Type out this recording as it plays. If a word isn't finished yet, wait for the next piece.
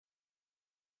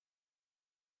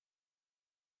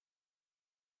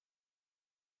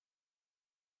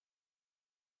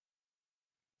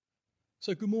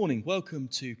So good morning. Welcome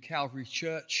to Calvary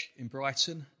Church in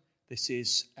Brighton. This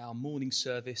is our morning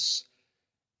service,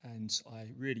 and I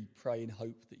really pray and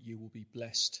hope that you will be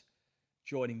blessed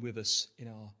joining with us in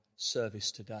our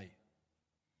service today.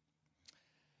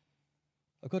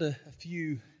 I've got a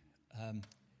few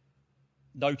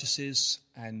notices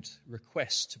and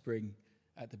requests to bring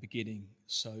at the beginning.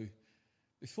 So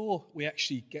before we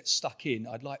actually get stuck in,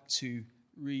 I'd like to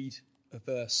read a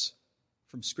verse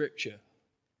from Scripture,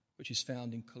 which is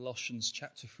found in Colossians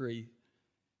chapter 3,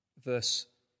 verse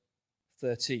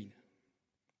 13.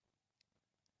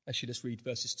 Actually, let's read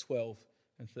verses 12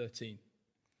 and 13.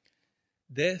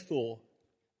 Therefore,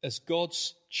 as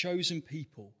God's chosen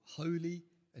people, holy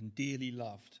and dearly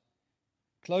loved,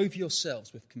 clothe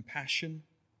yourselves with compassion,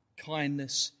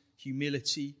 kindness,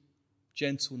 humility,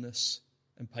 gentleness,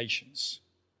 and patience.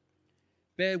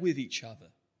 Bear with each other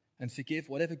and forgive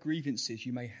whatever grievances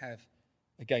you may have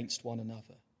against one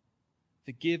another.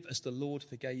 Forgive as the Lord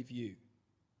forgave you.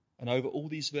 And over all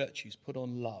these virtues put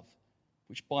on love,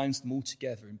 which binds them all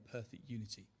together in perfect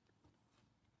unity.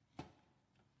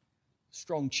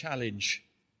 Strong challenge,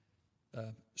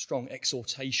 strong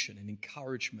exhortation and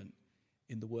encouragement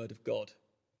in the Word of God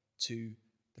to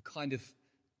the kind of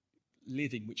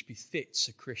living which befits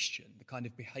a Christian, the kind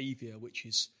of behaviour which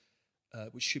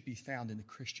should be found in a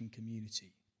Christian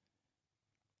community.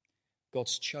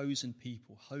 God's chosen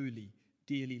people, holy,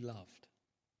 dearly loved.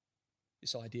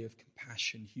 This idea of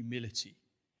compassion, humility,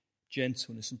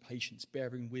 gentleness and patience,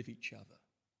 bearing with each other,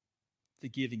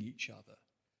 forgiving each other,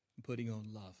 and putting on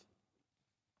love.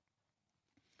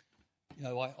 You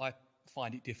know, I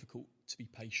find it difficult to be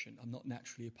patient. I'm not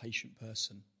naturally a patient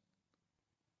person.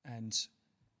 And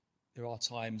there are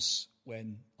times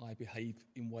when I behave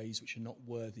in ways which are not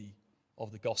worthy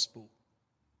of the gospel.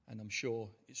 And I'm sure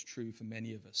it's true for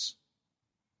many of us.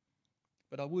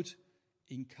 But I would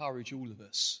encourage all of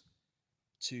us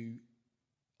to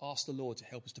ask the Lord to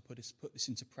help us to put this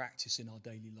into practice in our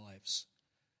daily lives.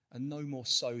 And no more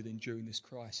so than during this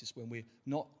crisis when we're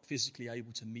not physically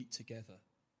able to meet together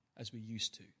as we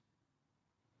used to.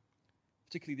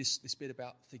 Particularly this bit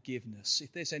about forgiveness.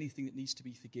 If there's anything that needs to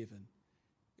be forgiven,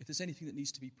 if there's anything that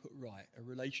needs to be put right, a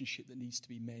relationship that needs to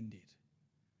be mended,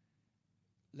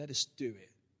 let us do it.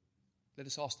 Let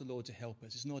us ask the Lord to help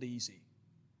us. It's not easy.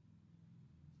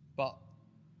 But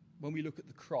when we look at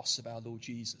the cross of our Lord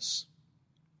Jesus,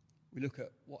 we look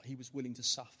at what he was willing to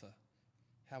suffer,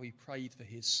 how he prayed for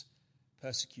his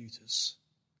persecutors,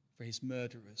 for his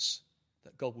murderers,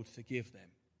 that God would forgive them.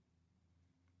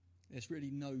 There's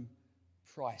really no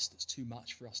price that's too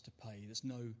much for us to pay. There's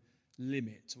no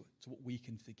limit to what we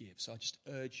can forgive. So I just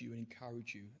urge you and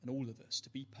encourage you and all of us to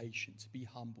be patient, to be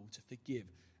humble, to forgive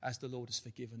as the Lord has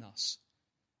forgiven us.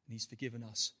 And he's forgiven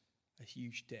us a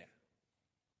huge debt.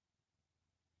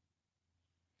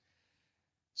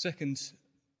 Second,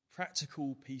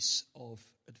 practical piece of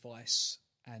advice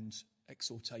and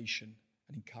exhortation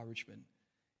and encouragement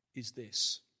is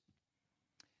this.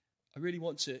 I really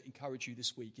want to encourage you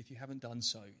this week, if you haven't done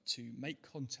so, to make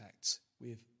contact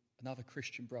with another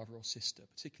Christian brother or sister,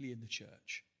 particularly in the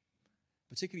church,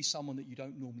 particularly someone that you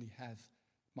don't normally have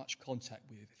much contact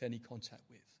with, if any contact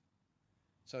with.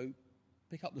 So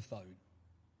pick up the phone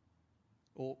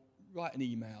or write an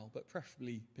email, but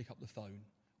preferably pick up the phone.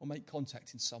 Or make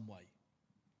contact in some way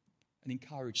and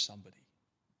encourage somebody.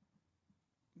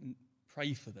 And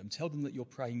pray for them. Tell them that you're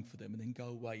praying for them and then go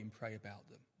away and pray about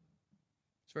them.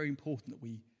 It's very important that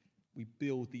we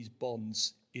build these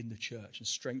bonds in the church and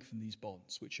strengthen these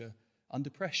bonds, which are under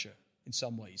pressure in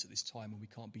some ways at this time when we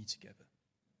can't be together.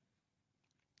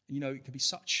 And, you know, it can be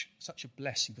such a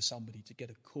blessing for somebody to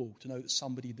get a call, to know that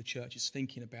somebody in the church is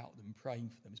thinking about them and praying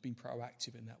for them, has been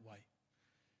proactive in that way.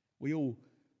 We all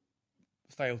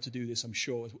failed to do this, I'm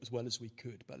sure, as well as we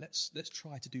could. But let's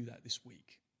try to do that this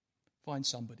week. Find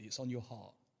somebody, it's on your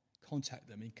heart. Contact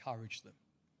them, encourage them.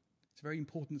 It's a very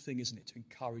important thing, isn't it, to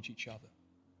encourage each other.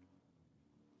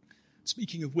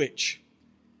 Speaking of which,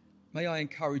 may I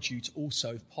encourage you to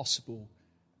also, if possible,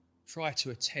 try to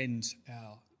attend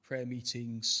our prayer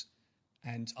meetings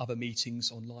and other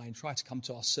meetings online. Try to come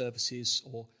to our services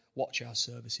or watch our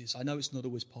services. I know it's not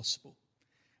always possible.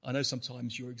 I know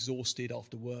sometimes you're exhausted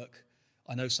after work.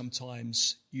 I know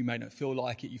sometimes you may not feel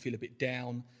like it, you feel a bit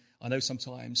down. I know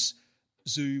sometimes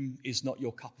Zoom is not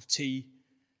your cup of tea.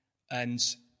 And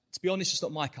to be honest, it's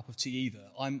not my cup of tea either.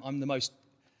 I'm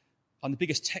the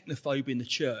biggest technophobe in the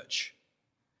church,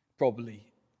 probably.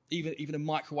 Even a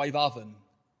microwave oven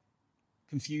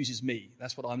confuses me.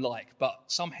 That's what I'm like. But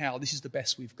somehow this is the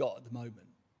best we've got at the moment.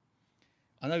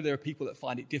 I know there are people that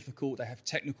find it difficult, they have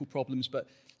technical problems, but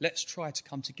let's try to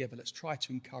come together. Let's try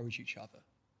to encourage each other.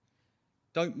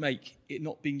 Don't make it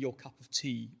not being your cup of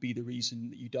tea be the reason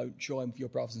that you don't join with your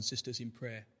brothers and sisters in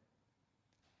prayer.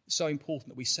 It's so important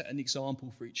that we set an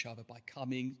example for each other by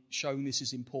coming, showing this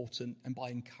is important, and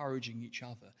by encouraging each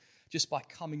other. Just by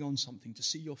coming on something, to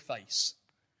see your face,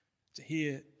 to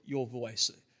hear your voice,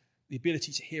 the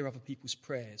ability to hear other people's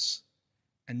prayers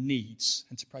and needs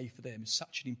and to pray for them is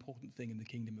such an important thing in the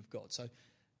kingdom of God. So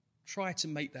try to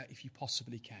make that if you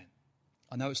possibly can.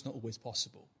 I know it's not always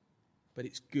possible, but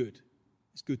it's good.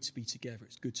 It's good to be together.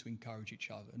 It's good to encourage each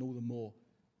other, and all the more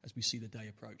as we see the day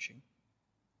approaching.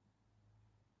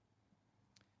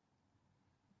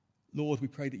 Lord, we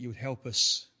pray that you would help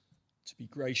us to be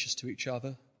gracious to each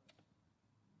other,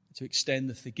 to extend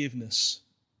the forgiveness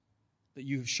that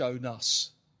you have shown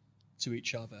us to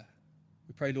each other.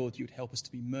 We pray, Lord, you would help us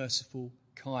to be merciful,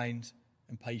 kind,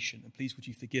 and patient. And please would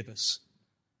you forgive us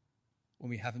when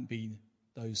we haven't been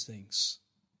those things.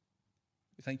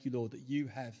 We thank you, Lord, that you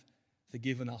have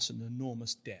forgiven us an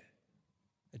enormous debt,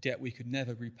 a debt we could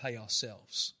never repay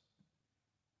ourselves,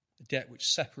 a debt which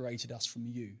separated us from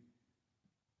you.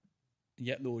 And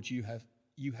yet, Lord, you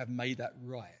have made that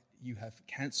right. You have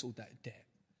cancelled that debt.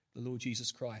 The Lord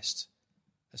Jesus Christ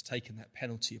has taken that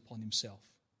penalty upon himself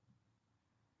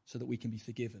so that we can be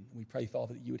forgiven. And we pray,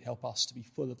 Father, that you would help us to be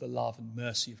full of the love and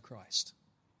mercy of Christ.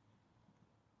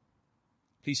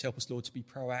 Please help us, Lord, to be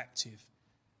proactive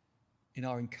in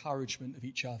our encouragement of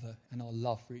each other and our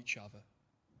love for each other.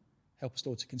 Help us,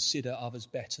 Lord, to consider others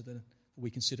better than we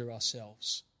consider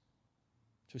ourselves,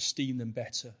 to esteem them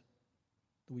better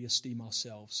than we esteem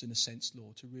ourselves, in a sense,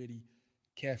 Lord, to really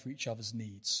care for each other's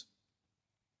needs.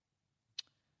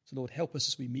 So, Lord, help us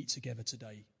as we meet together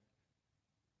today.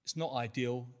 It's not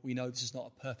ideal. We know this is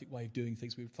not a perfect way of doing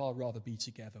things. We would far rather be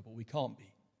together, but we can't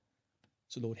be.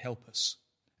 So, Lord, help us,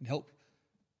 and help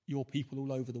your people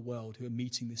all over the world who are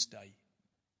meeting this day,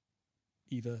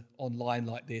 either online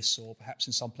like this or perhaps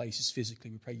in some places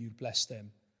physically. We pray you bless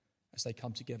them as they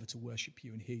come together to worship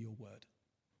you and hear your word.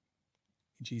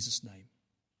 In Jesus' name,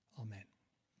 amen.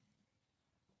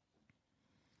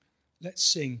 Let's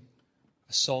sing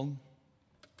a song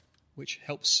which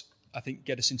helps, I think,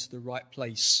 get us into the right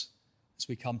place as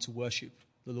we come to worship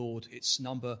the Lord. It's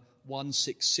number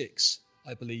 166,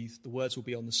 I believe. The words will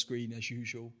be on the screen as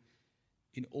usual.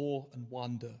 In awe and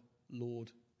wonder,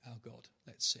 Lord our God.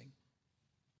 Let's sing.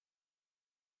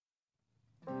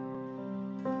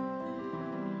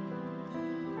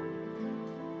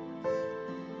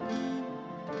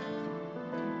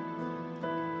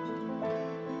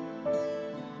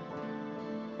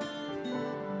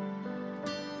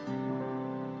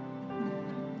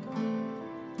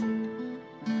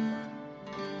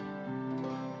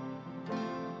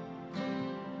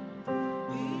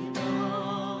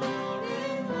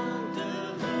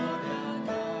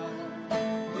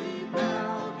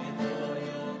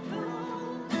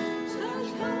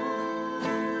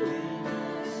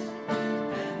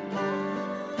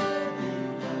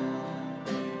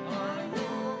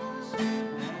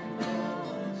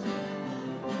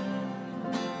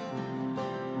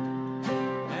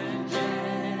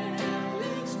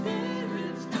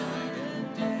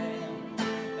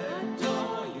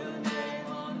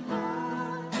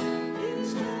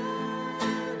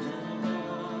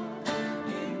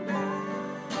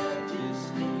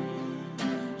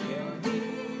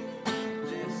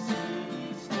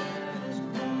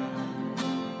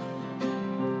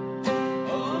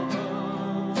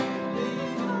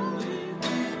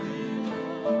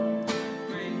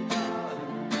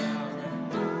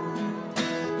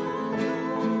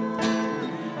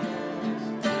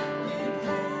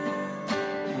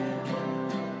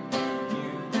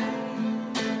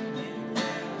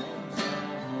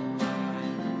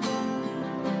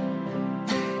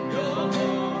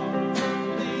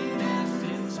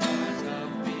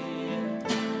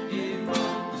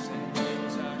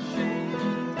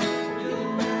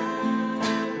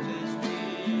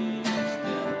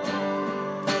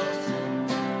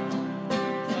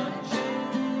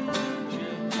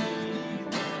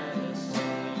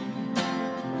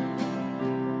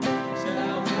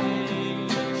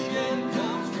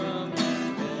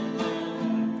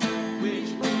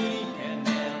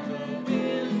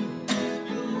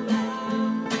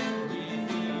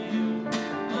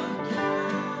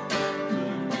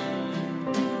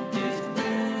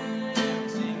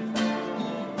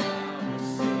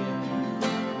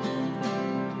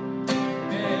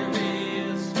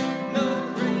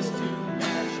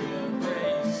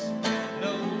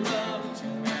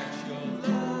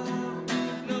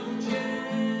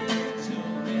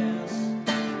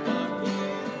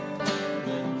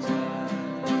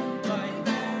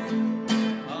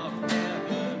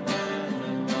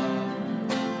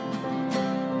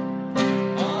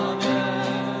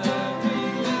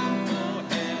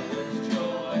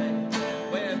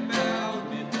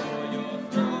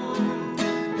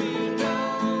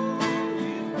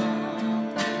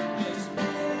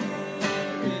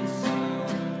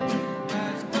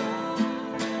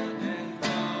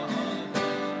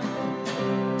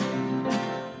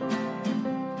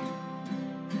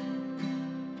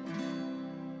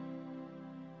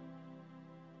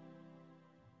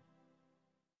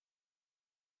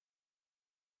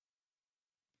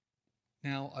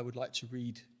 now I would like to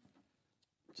read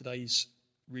today's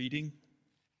reading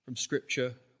from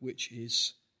Scripture, which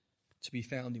is to be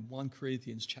found in 1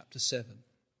 Corinthians chapter 7.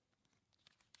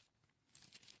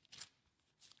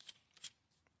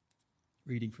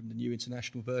 Reading from the New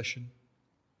International Version,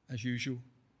 as usual.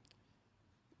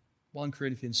 1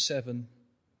 Corinthians 7,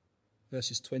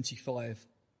 verses 25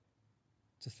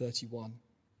 to 31.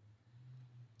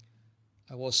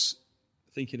 I was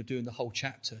thinking of doing the whole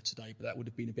chapter today, but that would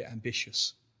have been a bit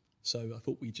ambitious. So I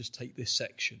thought we'd just take this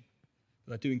section.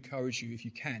 But I do encourage you, if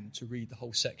you can, to read the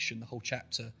whole section, the whole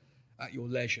chapter, at your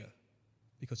leisure,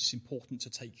 because it's important to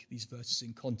take these verses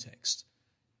in context.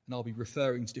 And I'll be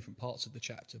referring to different parts of the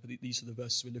chapter, but these are the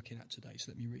verses we're looking at today,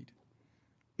 so let me read.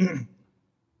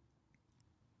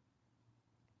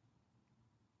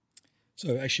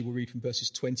 So actually we'll read from verses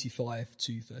 25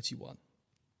 to 31.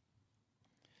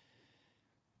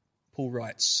 Paul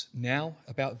writes, "Now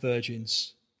about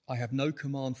virgins, I have no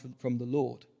command from the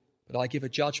Lord, but I give a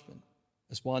judgment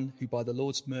as one who by the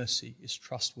Lord's mercy is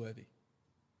trustworthy.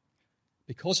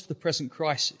 Because of the present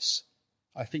crisis,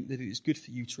 I think that it is good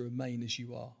for you to remain as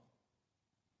you are.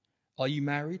 Are you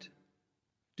married?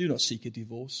 Do not seek a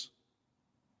divorce.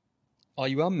 Are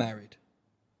you unmarried?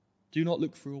 Do not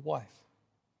look for a wife.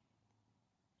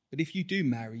 But if you do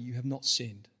marry, you have not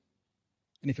sinned.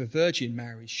 And if a virgin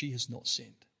marries, she has not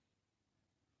sinned.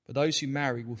 For those who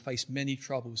marry will face many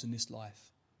troubles in this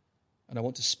life, and I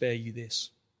want to spare you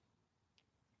this.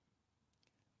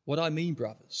 What I mean,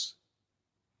 brothers,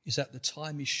 is that the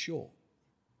time is short.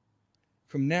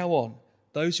 From now on,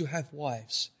 those who have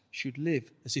wives should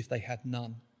live as if they had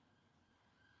none.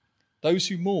 Those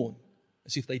who mourn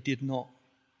as if they did not.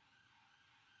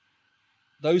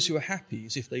 Those who are happy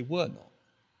as if they were not.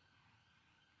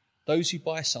 Those who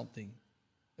buy something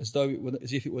as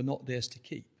if it were not theirs to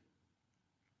keep.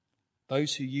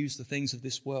 Those who use the things of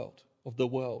the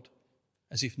world,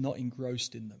 as if not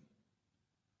engrossed in them.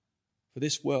 For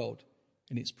this world,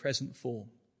 in its present form,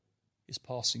 is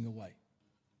passing away."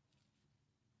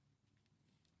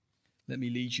 Let me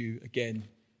lead you again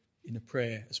in a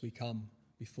prayer as we come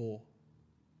before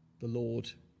the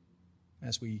Lord,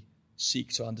 as we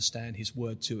seek to understand his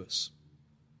word to us.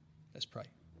 Let's pray.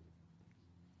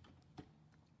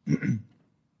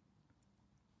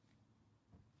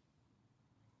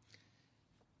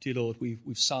 Dear Lord,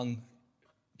 we've sung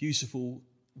beautiful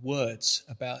words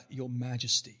about your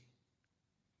majesty,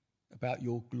 about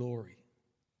your glory.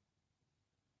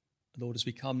 Lord, as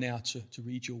we come now to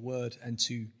read your word and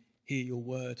to hear your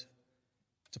word,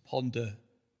 to ponder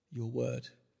your word,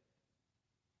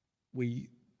 we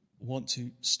want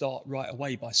to start right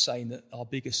away by saying that our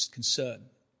biggest concern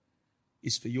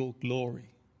is for your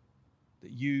glory,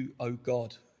 that you, O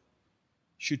God,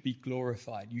 should be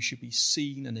glorified. You should be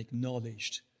seen and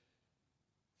acknowledged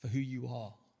for who you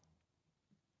are,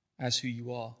 as who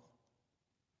you are.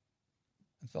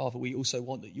 And Father, we also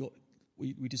want that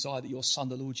we desire that your Son,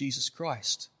 the Lord Jesus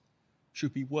Christ,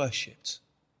 should be worshipped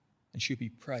and should be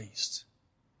praised,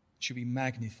 should be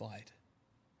magnified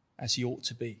as he ought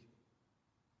to be.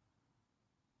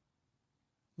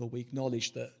 Lord, we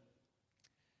acknowledge that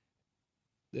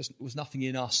there was nothing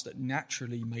in us that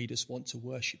naturally made us want to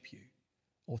worship you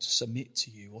or to submit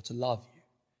to you or to love you.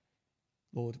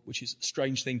 Lord, which is a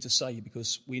strange thing to say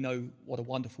because we know what a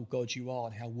wonderful God you are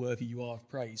and how worthy you are of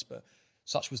praise, but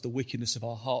such was the wickedness of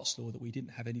our hearts, Lord, that we didn't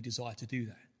have any desire to do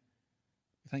that.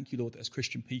 Thank you, Lord, that as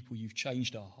Christian people you've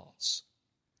changed our hearts.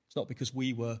 It's not because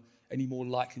we were any more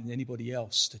likely than anybody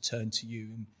else to turn to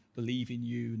you and believe in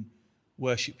you and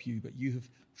worship you, but you have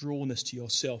drawn us to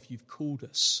yourself. You've called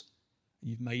us and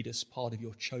you've made us part of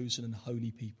your chosen and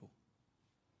holy people.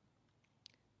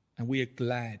 And we are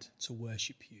glad to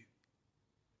worship you.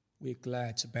 We are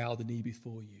glad to bow the knee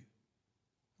before you.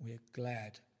 We are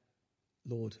glad,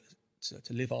 Lord,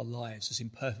 to live our lives as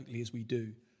imperfectly as we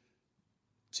do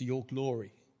to your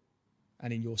glory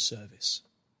and in your service.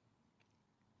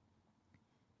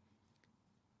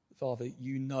 Father,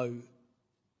 you know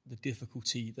the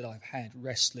difficulty that I've had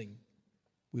wrestling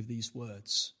with these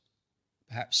words.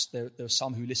 Perhaps there are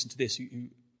some who listen to this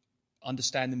who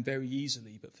understand them very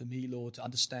easily, but for me, Lord, to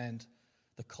understand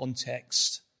the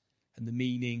context and the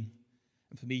meaning,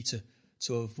 and for me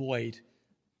to avoid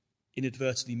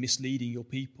inadvertently misleading your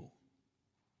people,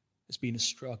 it's been a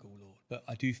struggle, Lord. But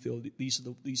I do feel that these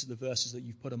are the verses that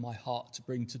you've put on my heart to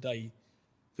bring today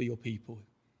for your people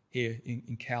here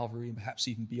in Calvary and perhaps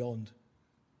even beyond.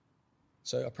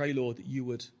 So I pray, Lord, that you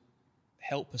would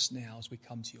help us now as we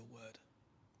come to your word.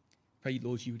 Pray,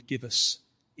 Lord, you would give us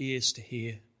ears to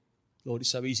hear. Lord, it's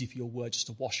so easy for your word just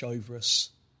to wash over us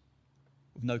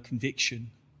with no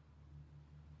conviction.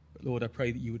 But Lord, I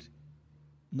pray that you would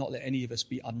not let any of us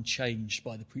be unchanged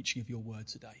by the preaching of your word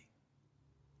today.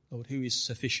 Lord, who is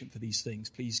sufficient for these things?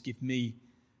 Please give me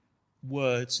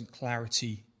words and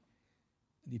clarity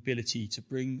and the ability to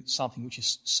bring something which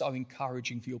is so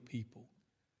encouraging for your people,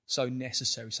 so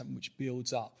necessary, something which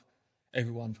builds up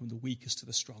everyone from the weakest to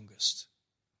the strongest,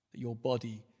 that your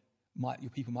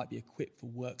people might be equipped for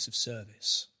works of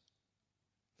service,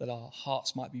 that our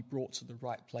hearts might be brought to the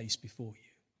right place before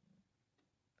you,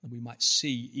 and we might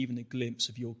see even a glimpse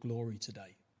of your glory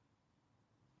today.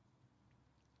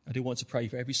 I do want to pray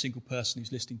for every single person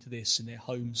who's listening to this in their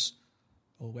homes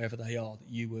or wherever they are, that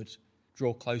you would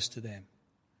draw close to them.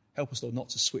 Help us, Lord, not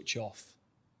to switch off.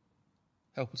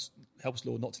 Help us,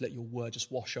 Lord, not to let your word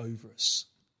just wash over us.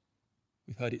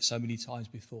 We've heard it so many times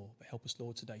before, but help us,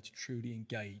 Lord, today to truly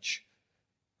engage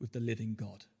with the living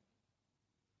God.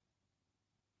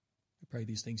 We pray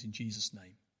these things in Jesus'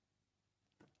 name.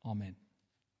 Amen.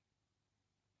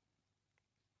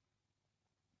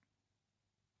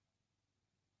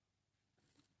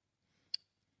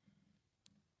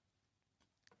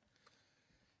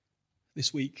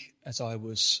 This week, as I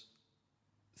was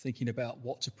thinking about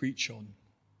what to preach on,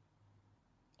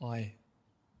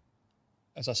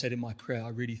 as I said in my prayer, I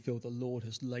really feel the Lord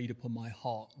has laid upon my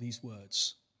heart these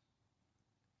words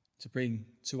to bring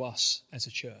to us as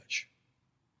a church.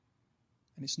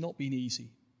 And it's not been easy.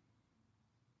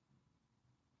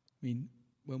 I mean,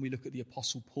 when we look at the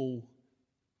Apostle Paul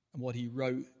and what he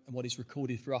wrote and what is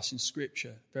recorded for us in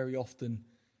Scripture, very often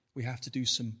we have to do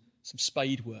some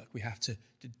spade work. We have to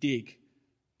dig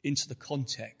into the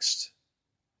context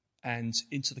and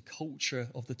into the culture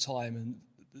of the time and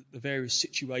the various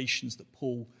situations that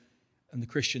Paul and the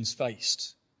Christians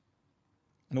faced.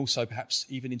 And also perhaps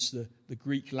even into the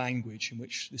Greek language in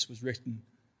which this was written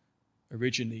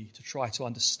originally, to try to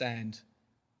understand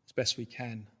as best we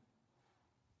can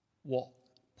what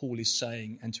Paul is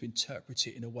saying and to interpret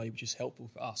it in a way which is helpful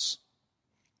for us.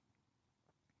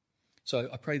 So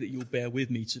I pray that you'll bear with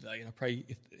me today, and I pray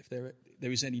if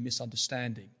there is any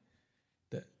misunderstanding,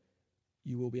 that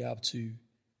you will be able to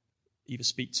either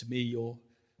speak to me or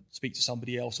speak to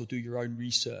somebody else or do your own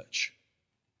research,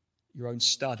 your own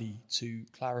study to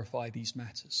clarify these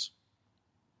matters.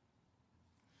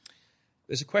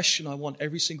 There's a question I want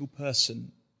every single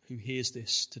person who hears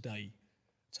this today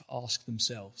to ask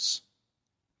themselves.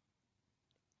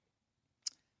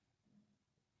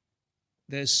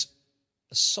 There's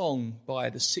a song by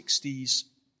the 60s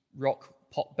rock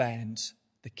pop band,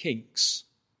 The Kinks,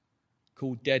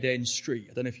 called Dead End Street.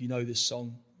 I don't know if you know this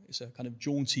song. It's a kind of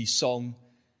jaunty song,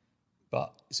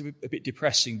 but it's a bit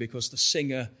depressing because the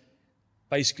singer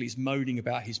basically is moaning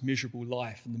about his miserable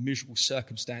life and the miserable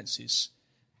circumstances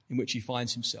in which he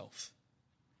finds himself,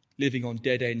 living on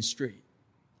Dead End Street.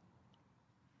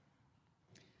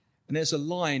 And there's a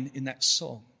line in that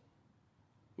song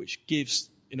which gives,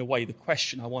 in a way, the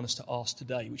question I want us to ask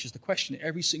today, which is the question that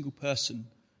every single person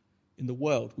in the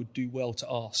world would do well to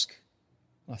ask.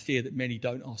 And I fear that many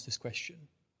don't ask this question.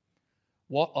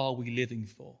 What are we living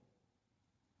for?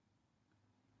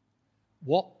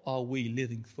 What are we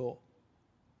living for?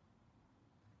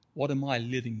 What am I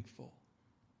living for?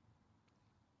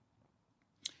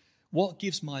 What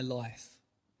gives my life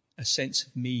a sense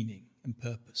of meaning and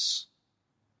purpose?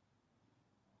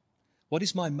 What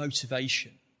is my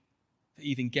motivation for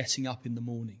even getting up in the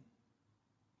morning?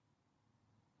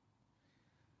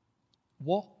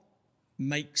 What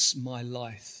makes my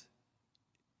life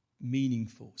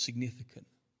meaningful, significant?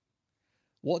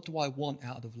 What do I want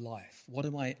out of life? What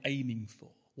am I aiming for?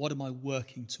 What am I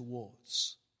working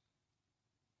towards?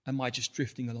 Am I just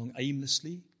drifting along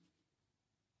aimlessly?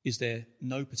 Is there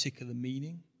no particular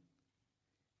meaning?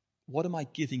 What am I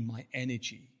giving my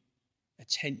energy,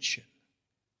 attention,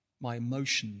 my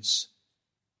emotions,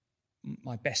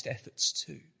 my best efforts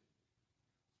to?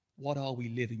 What are we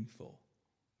living for?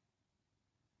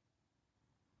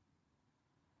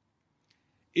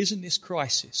 Isn't this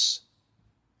crisis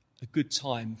a good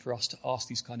time for us to ask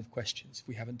these kind of questions if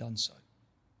we haven't done so?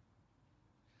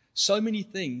 So many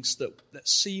things that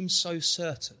seem so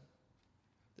certain,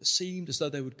 that seemed as though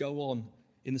they would go on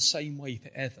in the same way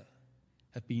forever,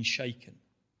 have been shaken.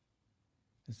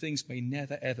 And things may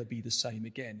never ever be the same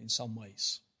again in some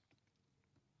ways.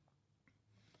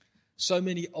 So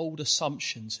many old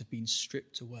assumptions have been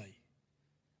stripped away.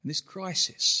 And this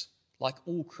crisis, like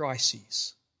all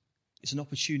crises, is an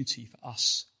opportunity for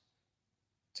us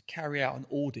to carry out an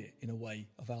audit, in a way,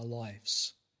 of our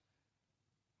lives,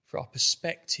 for our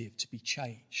perspective to be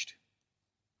changed,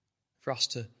 for us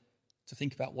to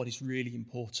think about what is really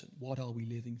important. What are we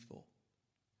living for?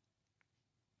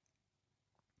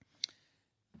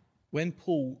 When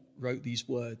Paul wrote these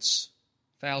words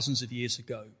thousands of years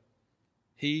ago,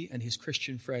 he and his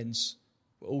Christian friends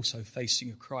were also facing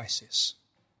a crisis.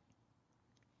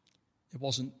 It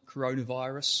wasn't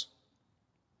coronavirus.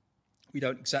 We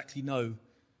don't exactly know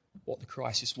what the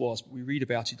crisis was, but we read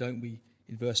about it, don't we,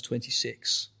 in verse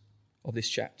 26 of this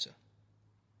chapter.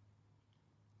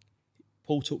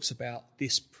 Paul talks about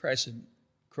this present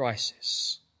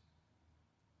crisis.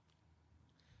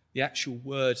 The actual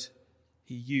word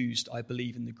he used, I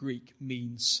believe, in the Greek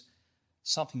means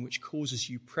something which causes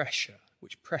you pressure,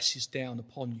 which presses down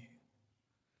upon you.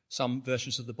 Some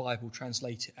versions of the Bible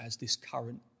translate it as this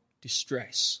current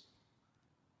distress.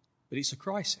 But it's a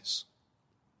crisis.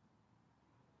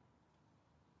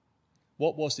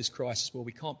 What was this crisis? Well,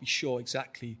 we can't be sure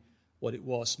exactly what it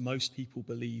was. Most people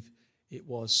believe it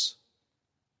was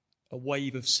a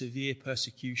wave of severe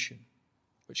persecution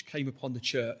which came upon the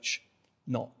church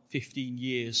not 15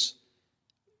 years,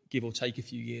 give or take a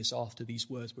few years after these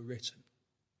words were written.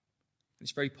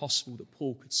 It's very possible that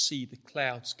Paul could see the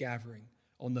clouds gathering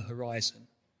on the horizon,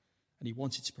 and he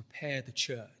wanted to prepare the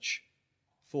church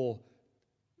for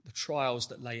the trials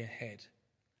that lay ahead,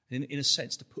 and in a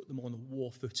sense to put them on a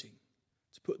war footing,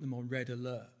 to put them on red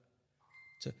alert,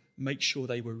 to make sure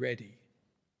they were ready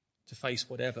to face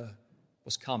whatever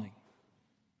was coming.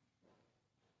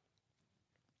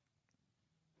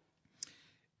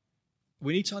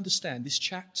 We need to understand this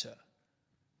chapter,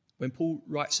 when Paul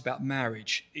writes about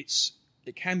marriage,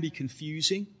 it can be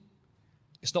confusing.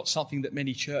 It's not something that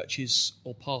many churches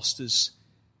or pastors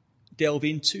delve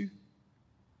into.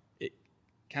 It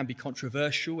can be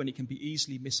controversial and it can be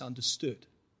easily misunderstood.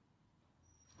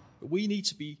 But we need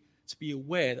to be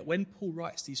aware that when Paul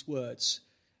writes these words,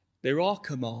 there are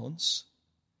commands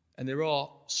and there are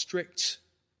strict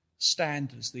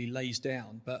standards that he lays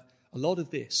down, but a lot of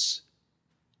this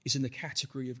is in the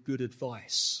category of good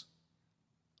advice,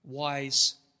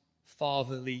 wise,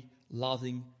 fatherly,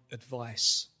 loving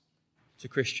advice to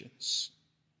Christians.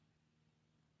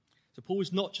 So Paul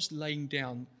is not just laying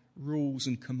down rules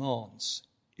and commands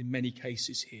in many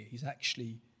cases here. He's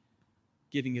actually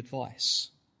giving advice.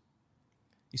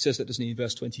 He says that, doesn't he, in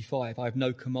verse 25, I have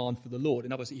no command for the Lord.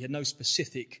 In other words, he had no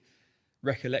specific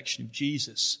recollection of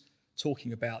Jesus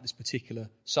talking about this particular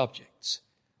subject,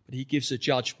 but he gives a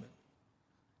judgment.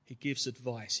 He gives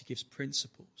advice. He gives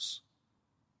principles.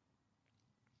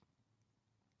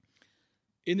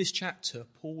 In this chapter,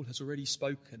 Paul has already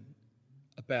spoken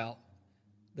about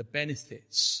the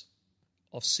benefits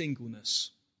of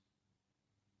singleness.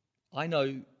 I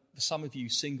know for some of you,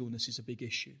 singleness is a big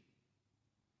issue.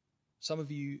 Some of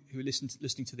you who are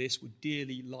listening to this would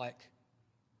dearly like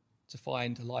to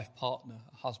find a life partner,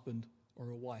 a husband or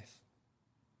a wife.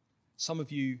 Some of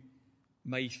you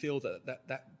may feel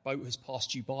that boat has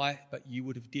passed you by, but you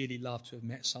would have dearly loved to have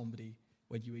met somebody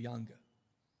when you were younger.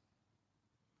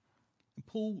 And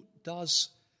Paul does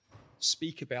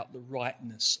speak about the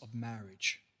rightness of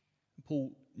marriage. And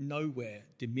Paul nowhere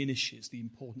diminishes the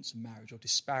importance of marriage or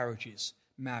disparages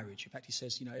marriage. In fact, he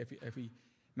says, every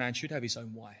man should have his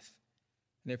own wife,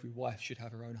 and every wife should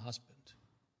have her own husband.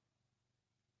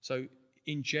 So,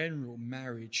 in general,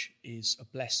 marriage is a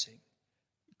blessing,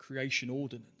 creation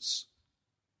ordinance.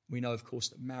 We know, of course,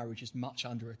 that marriage is much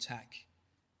under attack,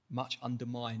 much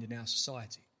undermined in our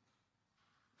society.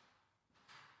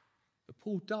 But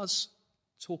Paul does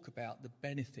talk about the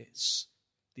benefits,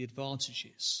 the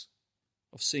advantages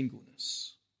of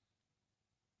singleness.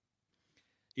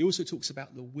 He also talks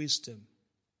about the wisdom,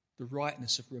 the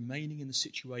rightness of remaining in the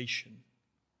situation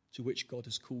to which God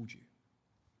has called you.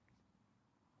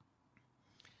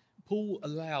 Paul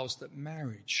allows that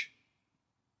marriage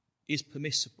is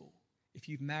permissible. If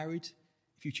you've married,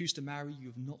 if you choose to marry, you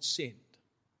have not sinned.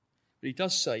 But he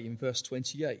does say in verse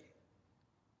 28,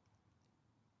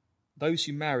 those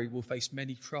who marry will face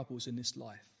many troubles in this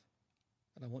life,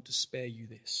 and I want to spare you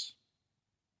this.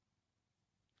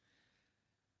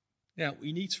 Now,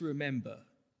 we need to remember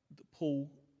that Paul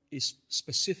is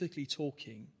specifically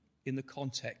talking in the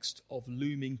context of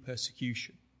looming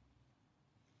persecution.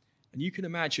 And you can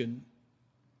imagine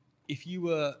if you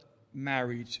were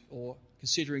married or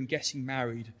considering getting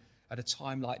married at a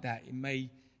time like that, it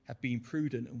may have been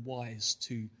prudent and wise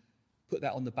to put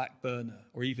that on the back burner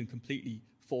or even completely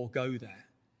forego that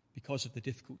because of the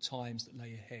difficult times that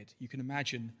lay ahead. You can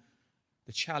imagine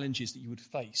the challenges that you would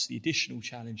face, the additional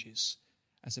challenges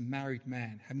as a married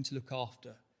man, having to look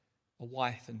after a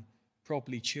wife and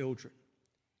probably children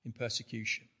in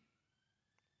persecution.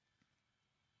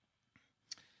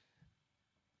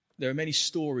 There are many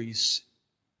stories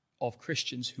of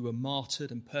Christians who were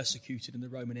martyred and persecuted in the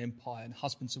Roman Empire, and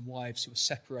husbands and wives who were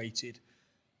separated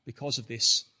because of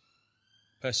this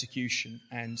persecution.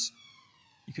 And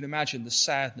You can imagine the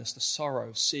sadness, the sorrow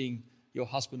of seeing your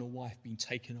husband or wife being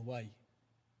taken away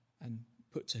and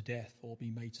put to death or be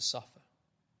made to suffer.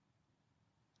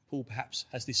 Paul perhaps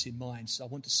has this in mind, so I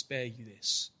want to spare you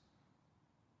this.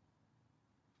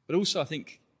 But also I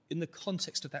think in the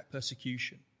context of that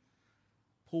persecution,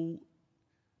 Paul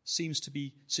seems to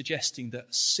be suggesting that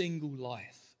a single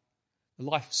life, the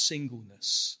life of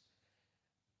singleness,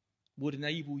 would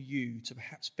enable you to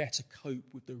perhaps better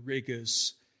cope with the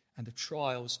rigours and the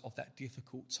trials of that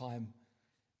difficult time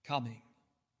coming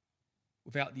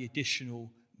without the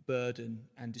additional burden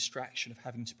and distraction of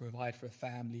having to provide for a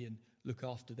family and look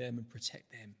after them and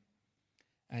protect them.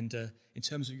 And in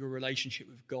terms of your relationship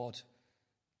with God,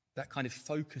 that kind of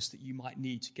focus that you might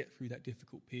need to get through that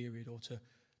difficult period or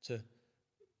to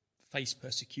face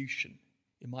persecution,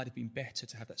 it might have been better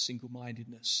to have that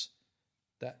single-mindedness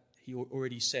that he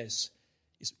already says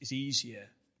is easier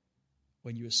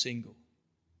when you are single.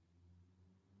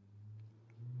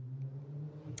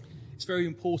 It's very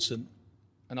important,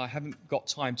 and I haven't got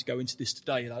time to go into this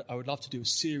today, and I would love to do a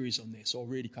series on this or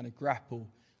really kind of grapple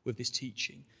with this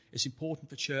teaching. It's important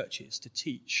for churches to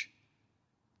teach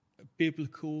a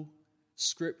biblical,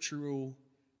 scriptural,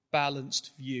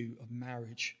 balanced view of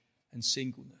marriage and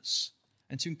singleness,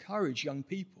 and to encourage young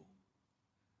people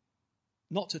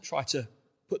not to try to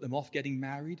put them off getting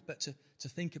married, but to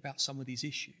think about some of these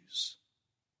issues.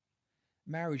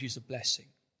 Marriage is a blessing.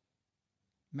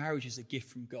 Marriage is a gift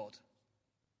from God.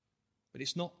 But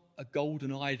it's not a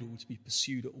golden idol to be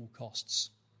pursued at all costs.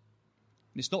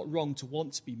 And it's not wrong to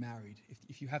want to be married.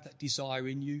 If you have that desire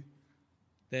in you,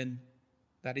 then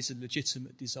that is a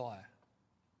legitimate desire.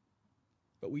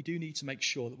 But we do need to make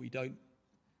sure that we don't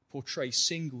portray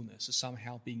singleness as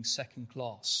somehow being second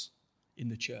class in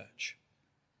the church.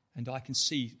 And I can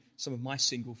see some of my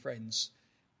single friends,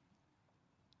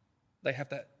 they have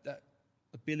that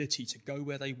ability to go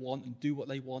where they want and do what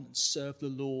they want and serve the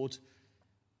Lord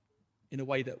in a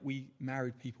way that we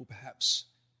married people perhaps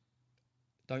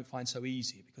don't find so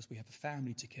easy, because we have a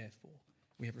family to care for.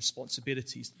 We have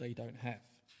responsibilities that they don't have.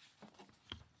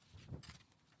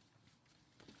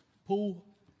 Paul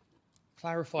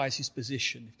clarifies his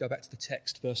position. If you go back to the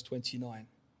text, verse 29.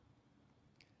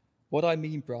 What I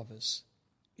mean, brothers,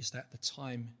 is that the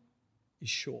time is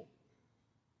short.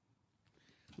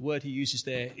 The word he uses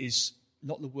there is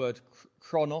not the word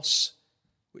chronos,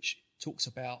 which talks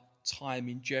about time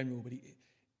in general, but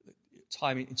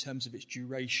time in terms of its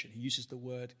duration. He uses the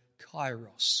word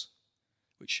kairos,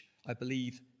 which I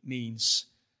believe means,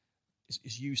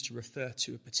 is used to refer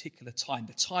to a particular time.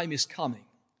 The time is coming.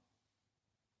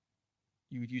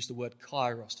 You would use the word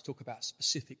kairos to talk about a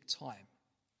specific time.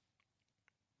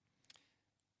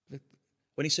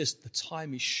 When he says the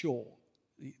time is short,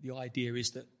 the idea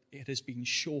is that it has been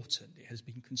shortened, it has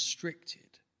been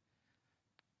constricted,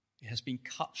 it has been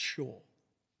cut short.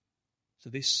 So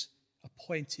this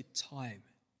appointed time,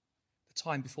 the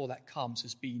time before that comes,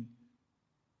 has been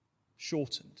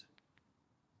shortened.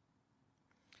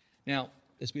 Now,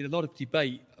 there's been a lot of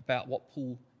debate about what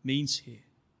Paul means here,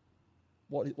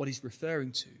 what he's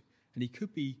referring to, and he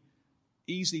could be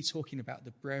easily talking about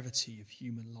the brevity of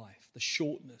human life, the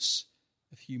shortness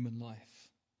of human life.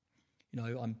 You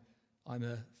know,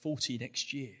 I'm 40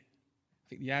 next year. I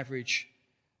think the average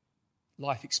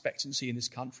life expectancy in this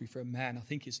country for a man, I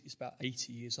think, is about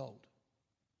 80 years old.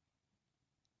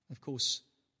 Of course,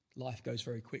 life goes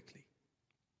very quickly.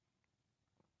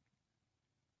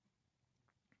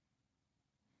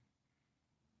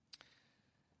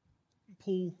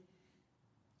 Paul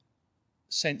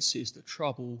senses that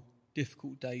trouble,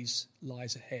 difficult days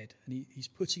lies ahead, and he's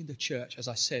putting the church, as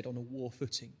I said, on a war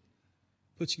footing,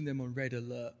 putting them on red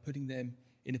alert, putting them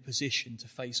in a position to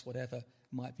face whatever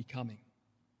might be coming.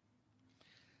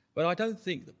 But I don't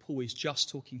think that Paul is just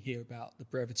talking here about the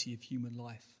brevity of human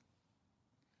life.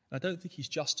 I don't think he's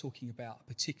just talking about a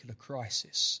particular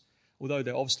crisis, although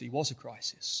there obviously was a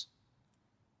crisis,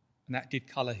 and that did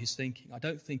colour his thinking. I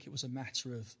don't think it was a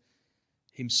matter of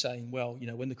him saying, well, you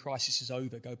know, when the crisis is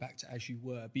over, go back to as you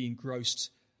were, be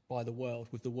engrossed by the world,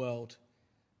 with the world,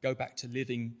 go back to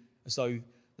living as though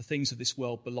the things of this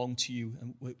world belong to you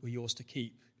and were yours to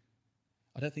keep.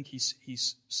 I don't think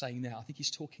he's saying that. I think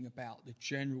he's talking about the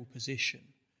general position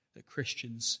that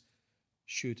Christians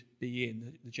should be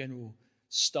in, the general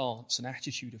stance and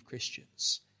attitude of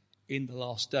Christians in the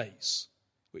last days,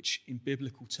 which in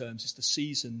biblical terms is the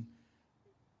season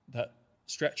that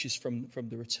stretches from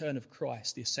the return of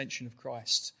Christ, the ascension of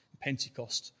Christ,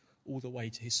 Pentecost, all the way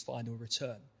to his final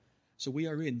return. So we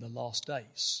are in the last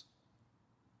days.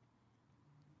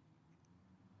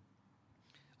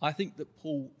 I think that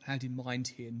Paul had in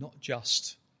mind here not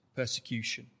just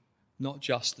persecution, not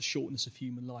just the shortness of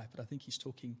human life, but I think he's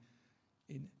talking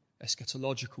in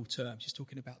eschatological terms. He's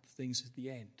talking about the things at the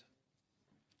end.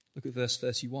 Look at verse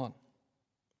 31.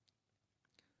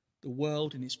 The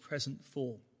world in its present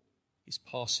form is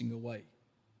passing away.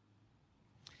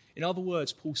 In other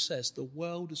words, Paul says, the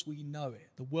world as we know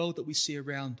it, the world that we see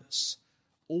around us,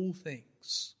 all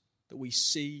things that we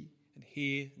see and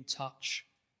hear and touch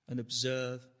and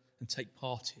observe and take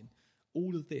part in,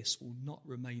 all of this will not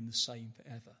remain the same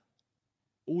forever.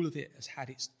 All of it has had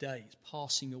its day, it's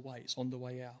passing away, it's on the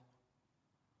way out.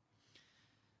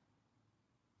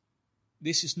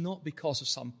 This is not because of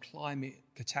some climate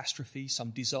catastrophe,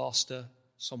 some disaster,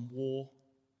 some war.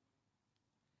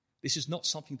 This is not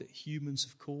something that humans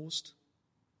have caused.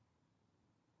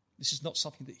 This is not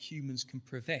something that humans can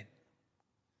prevent.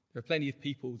 There are plenty of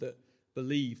people that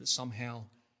believe that somehow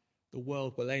the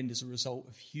world will end as a result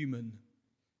of human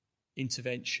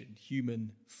intervention,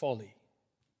 human folly.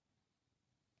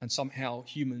 And somehow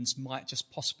humans might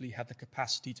just possibly have the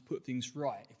capacity to put things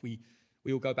right. If we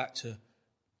all go back to,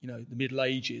 the Middle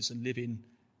Ages and live in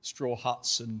straw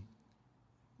huts and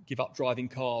give up driving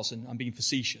cars, and I'm being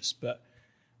facetious, but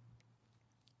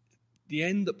the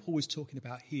end that Paul is talking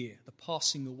about here, the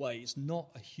passing away, is not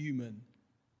a human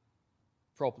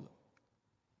problem.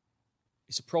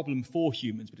 It's a problem for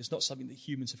humans, but it's not something that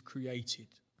humans have created.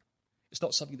 It's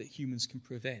not something that humans can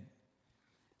prevent.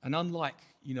 And unlike,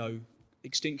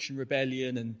 Extinction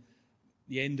Rebellion and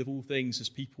the end of all things as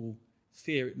people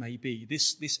fear it may be,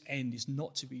 this end is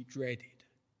not to be dreaded.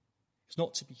 It's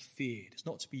not to be feared. It's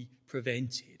not to be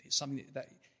prevented. It's something that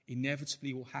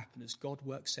inevitably will happen as God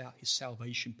works out his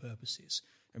salvation purposes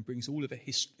and brings all of a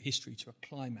history to a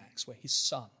climax where his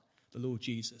Son, the Lord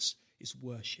Jesus, is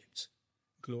worshipped,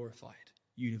 glorified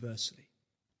universally.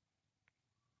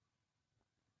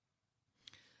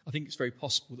 I think it's very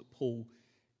possible that Paul,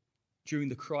 during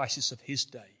the crisis of his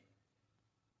day,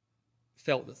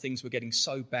 felt that things were getting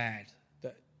so bad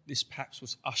that this perhaps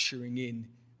was ushering in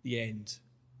the end.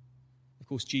 Of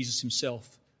course, Jesus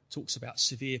himself talks about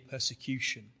severe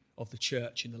persecution of the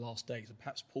church in the last days. And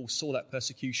perhaps Paul saw that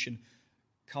persecution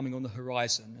coming on the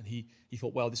horizon and he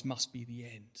thought, well, this must be the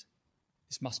end.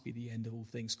 This must be the end of all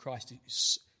things. Christ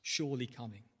is surely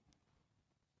coming.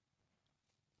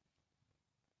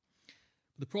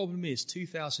 But the problem is,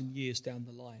 2,000 years down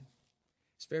the line,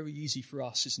 it's very easy for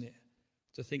us, isn't it,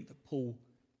 to think that Paul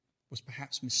was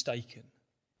perhaps mistaken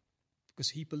because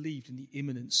he believed in the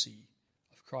imminency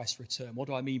of Christ's return. What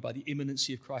do I mean by the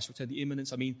imminency of Christ's return? The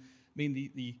imminence, I mean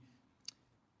the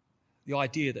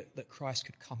idea that Christ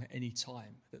could come at any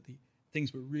time, that the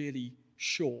things were really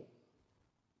short,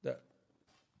 that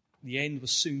the end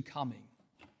was soon coming.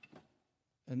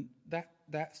 And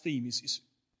that theme is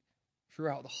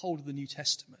throughout the whole of the New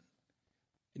Testament.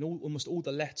 In almost all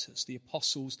the letters, the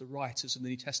apostles, the writers of the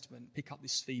New Testament pick up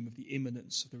this theme of the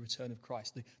imminence of the return of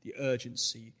Christ, the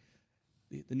urgency,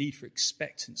 the need for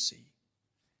expectancy,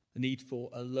 the need for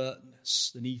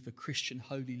alertness, the need for Christian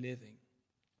holy living.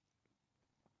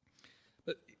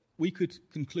 But we could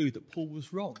conclude that Paul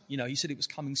was wrong. He said it was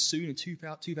coming soon, and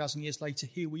 2,000 years later,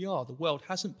 here we are. The world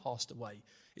hasn't passed away.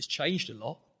 It's changed a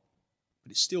lot,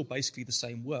 but it's still basically the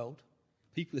same world.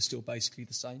 People are still basically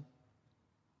the same.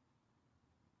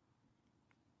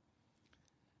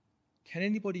 Can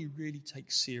anybody really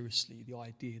take seriously the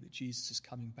idea that Jesus is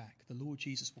coming back? The Lord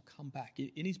Jesus will come back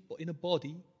in a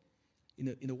body,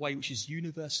 in a way which is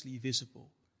universally visible,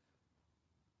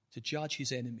 to judge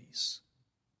his enemies,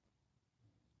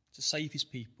 to save his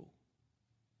people,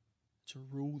 to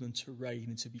rule and to reign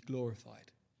and to be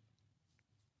glorified.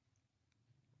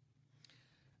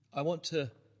 I want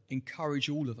to encourage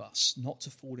all of us not to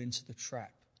fall into the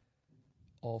trap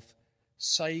of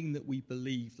saying that we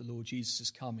believe the Lord Jesus is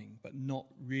coming, but not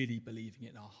really believing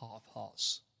it in our heart of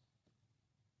hearts.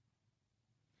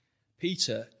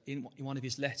 Peter, in one of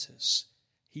his letters,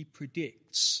 he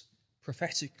predicts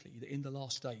prophetically that in the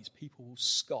last days people will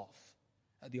scoff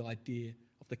at the idea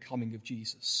of the coming of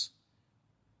Jesus.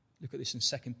 Look at this in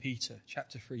 2 Peter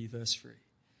chapter 3, verse 3.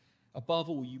 Above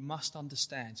all, you must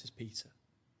understand, says Peter,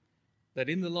 that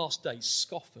in the last days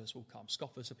scoffers will come.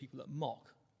 Scoffers are people that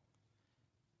mock,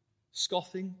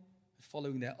 scoffing and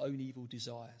following their own evil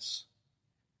desires.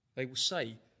 They will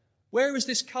say, where is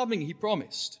this coming he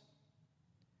promised?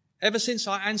 Ever since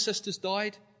our ancestors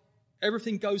died,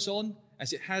 everything goes on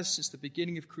as it has since the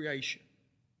beginning of creation.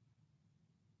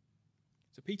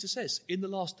 So Peter says, in the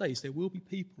last days, there will be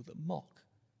people that mock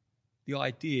the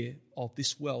idea of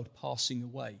this world passing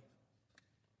away,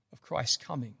 of Christ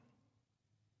coming,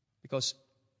 because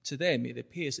to them it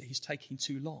appears that he's taking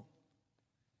too long.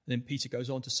 And then Peter goes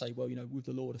on to say, well, with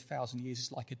the Lord, 1,000 years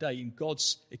is like a day. In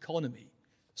God's economy,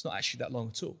 it's not actually that long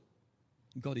at all.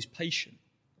 And God is patient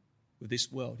with this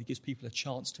world. He gives people a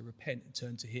chance to repent and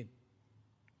turn to him.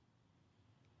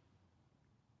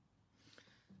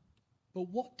 But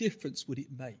what difference would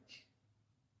it make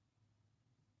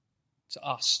to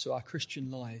us, to our Christian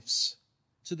lives,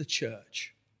 to the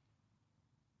church,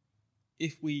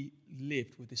 if we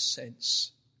lived with this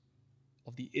sense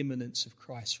of the imminence of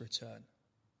Christ's return?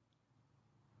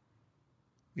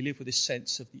 We live with this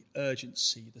sense of the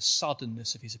urgency, the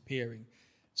suddenness of his appearing.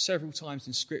 Several times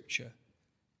in Scripture,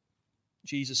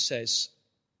 Jesus says,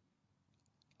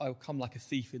 I will come like a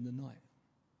thief in the night.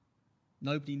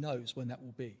 Nobody knows when that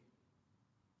will be.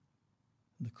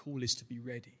 And the call is to be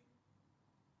ready.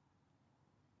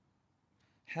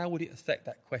 How would it affect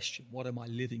that question, what am I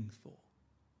living for?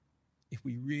 If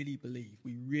we really believed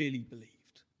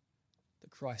that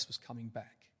Christ was coming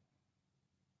back.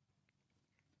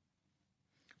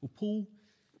 Well, Paul,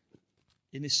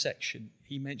 in this section,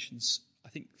 he mentions, I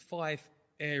think, 5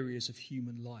 areas of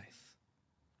human life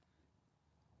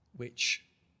which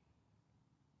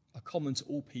are common to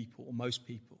all people, or most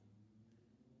people.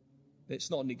 It's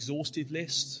not an exhaustive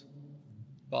list,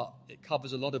 but it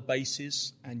covers a lot of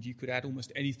bases, and you could add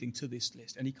almost anything to this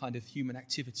list, any kind of human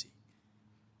activity.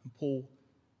 And Paul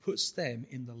puts them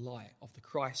in the light of the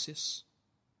crisis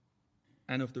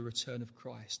and of the return of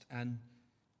Christ and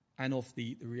of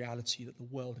the reality that the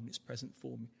world in its present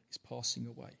form is passing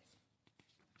away.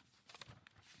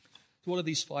 So what are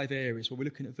these 5 areas? Well, we're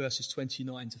looking at verses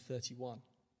 29 to 31.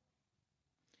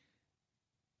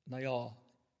 And they are,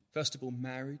 first of all,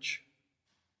 marriage,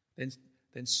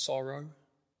 then sorrow,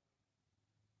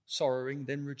 sorrowing,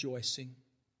 then rejoicing,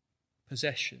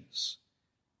 possessions,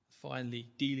 finally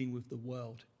dealing with the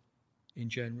world in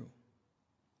general.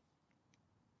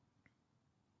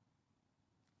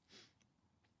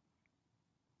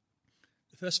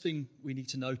 The first thing we need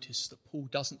to notice is that Paul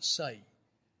doesn't say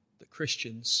that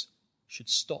Christians should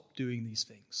stop doing these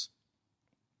things.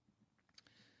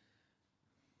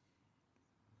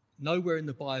 Nowhere in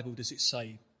the Bible does it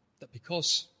say that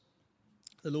because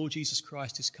the Lord Jesus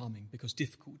Christ is coming, because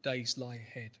difficult days lie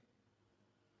ahead,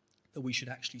 that we should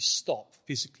actually stop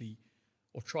physically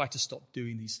or try to stop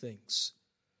doing these things.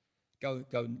 Go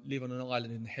and live on an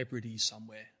island in the Hebrides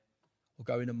somewhere, or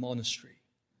go in a monastery,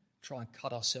 try and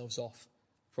cut ourselves off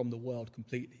from the world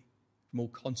completely, from all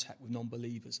contact with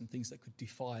non-believers and things that could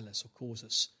defile us or cause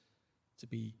us to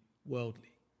be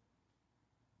worldly.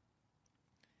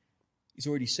 He's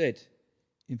already said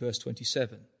in verse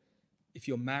 27, if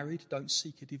you're married, don't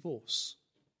seek a divorce.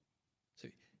 So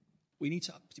we need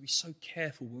to be so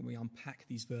careful when we unpack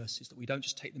these verses that we don't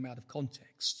just take them out of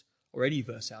context, or any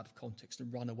verse out of context,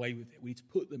 and run away with it. We need to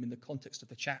put them in the context of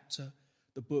the chapter,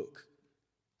 the book,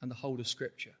 and the whole of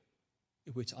Scripture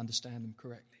if we're to understand them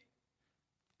correctly.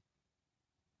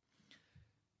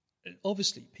 And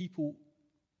obviously, people,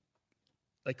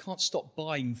 they can't stop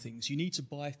buying things. You need to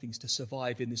buy things to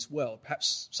survive in this world.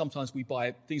 Perhaps sometimes we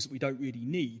buy things that we don't really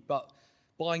need, but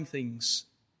buying things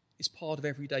is part of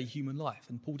everyday human life,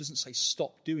 and Paul doesn't say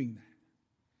stop doing that.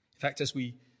 In fact,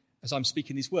 as I'm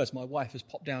speaking these words, my wife has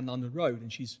popped down London Road,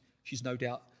 and she's no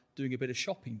doubt doing a bit of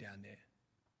shopping down there.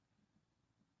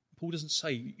 Paul doesn't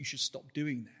say you should stop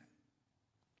doing that.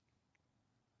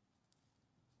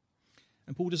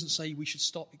 And Paul doesn't say we should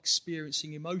stop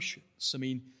experiencing emotions. I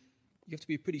mean, you have to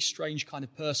be a pretty strange kind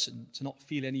of person to not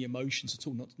feel any emotions at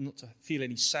all, not to feel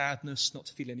any sadness, not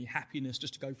to feel any happiness,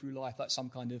 just to go through life like some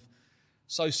kind of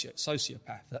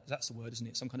sociopath. That's the word, isn't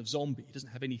it? Some kind of zombie. He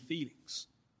doesn't have any feelings.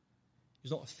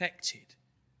 He's not affected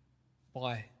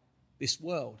by this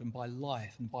world and by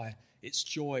life and by its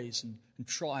joys and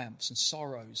triumphs and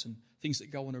sorrows and things that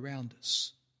go on around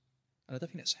us. And I don't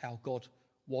think that's how God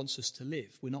wants us to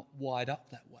live. We're not wired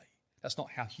up that way. That's not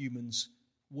how humans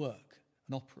work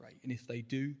and operate. And if they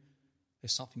do,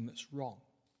 there's something that's wrong.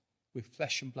 We're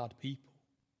flesh and blood people.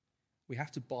 We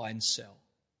have to buy and sell.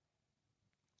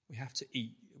 We have to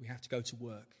eat. We have to go to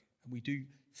work. And we do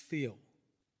feel.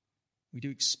 We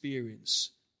do experience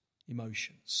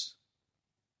emotions.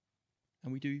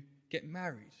 And we do get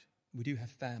married. We do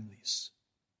have families.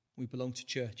 We belong to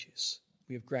churches.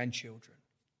 We have grandchildren.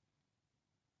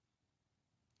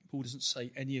 Paul doesn't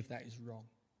say any of that is wrong.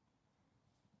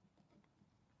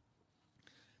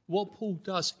 What Paul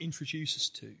does introduce us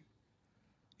to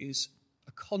is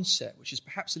a concept which is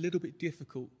perhaps a little bit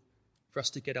difficult for us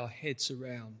to get our heads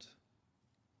around.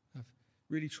 I've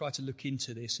really tried to look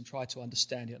into this and try to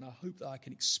understand it, and I hope that I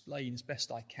can explain as best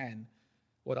I can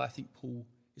what I think Paul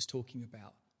is talking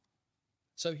about.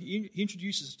 So he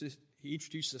introduces he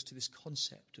introduces us to this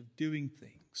concept of doing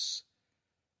things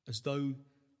as though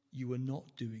you were not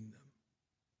doing them,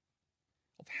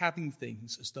 of having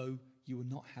things as though you were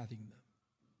not having them.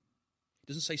 He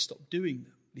doesn't say stop doing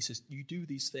them. He says you do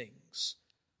these things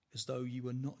as though you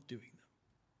were not doing them.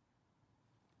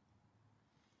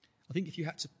 I think if you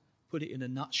had to put it in a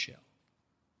nutshell,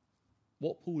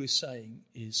 what Paul is saying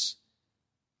is,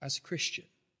 as a Christian,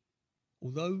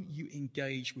 although you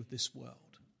engage with this world,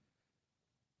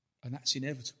 and that's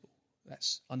inevitable,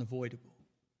 that's unavoidable,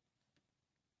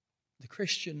 the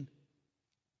Christian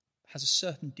has a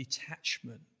certain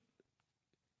detachment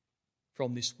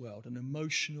from this world, an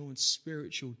emotional and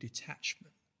spiritual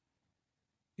detachment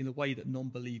in a way that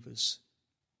non-believers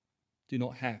do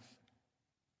not have.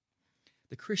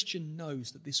 The Christian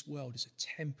knows that this world is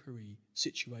a temporary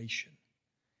situation.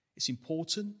 It's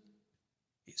important,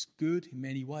 it's good in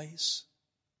many ways,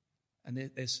 and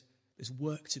there's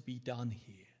work to be done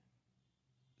here.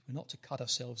 We're not to cut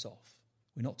ourselves off.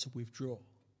 We're not to withdraw.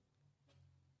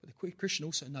 But the Christian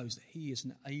also knows that he is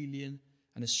an alien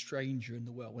and a stranger in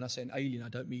the world. When I say an alien, I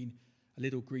don't mean a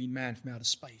little green man from outer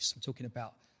space. I'm talking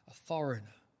about a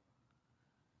foreigner,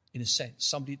 in a sense,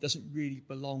 somebody that doesn't really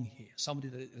belong here, somebody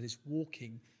that is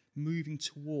walking, moving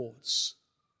towards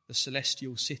the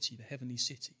celestial city, the heavenly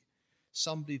city,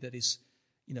 somebody that is,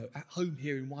 at home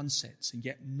here in one sense and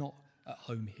yet not at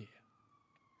home here.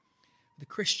 The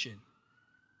Christian,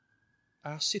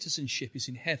 our citizenship is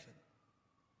in heaven.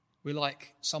 We're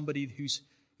like somebody who's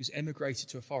emigrated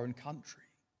to a foreign country,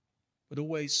 but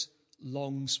always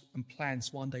longs and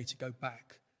plans one day to go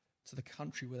back to the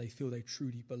country where they feel they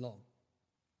truly belong.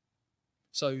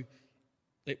 So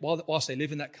whilst they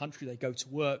live in that country, they go to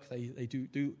work, they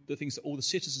do the things that all the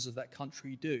citizens of that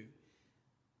country do,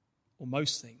 or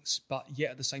most things, but yet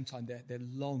at the same time they're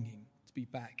longing to be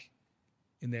back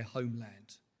in their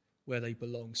homeland where they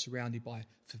belong, surrounded by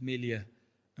familiar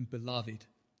and beloved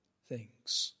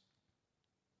things.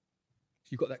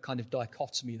 You've got that kind of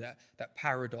dichotomy, that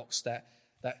paradox,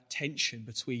 that tension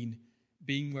between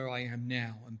being where I am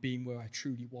now and being where I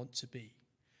truly want to be.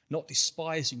 Not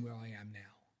despising where I am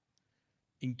now,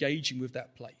 engaging with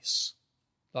that place.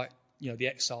 Like, the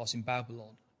exiles in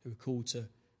Babylon who were called to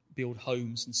build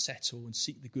homes and settle and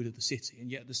seek the good of the city, and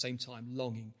yet at the same time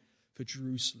longing for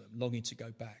Jerusalem, longing to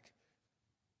go back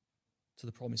to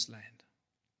the promised land.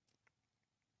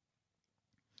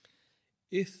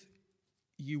 If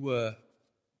you were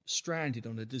stranded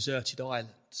on a deserted island,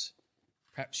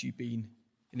 perhaps you've been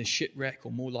in a shipwreck,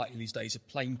 or more likely these days a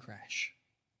plane crash,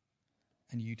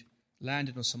 and you'd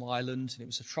landed on some island and it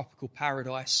was a tropical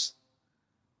paradise.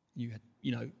 You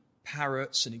had,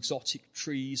 parrots and exotic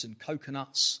trees and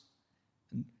coconuts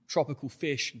and tropical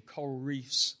fish and coral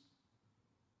reefs.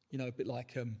 A bit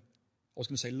like, I was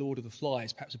going to say Lord of the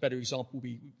Flies. Perhaps a better example would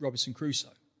be Robinson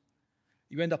Crusoe.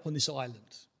 You end up on this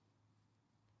island.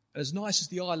 And as nice as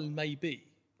the island may be,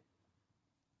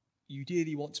 you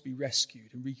dearly want to be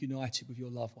rescued and reunited with your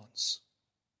loved ones.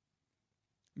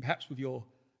 And perhaps with your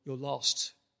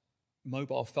last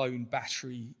mobile phone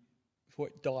battery, before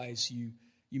it dies, you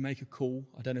make a call.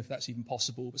 I don't know if that's even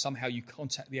possible, but somehow you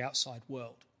contact the outside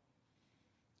world.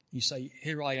 You say,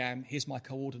 here I am, here's my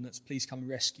coordinates, please come and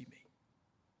rescue me.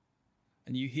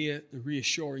 And you hear the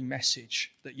reassuring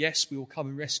message that yes, we will come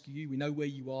and rescue you, we know where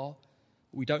you are,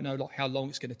 but we don't know how long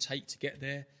it's going to take to get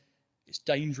there. It's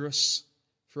dangerous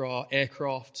for our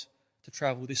aircraft to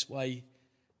travel this way.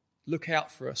 Look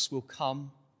out for us, we'll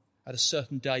come at a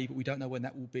certain day, but we don't know when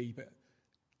that will be. But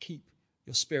keep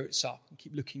your spirits up and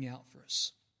keep looking out for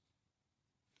us.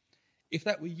 If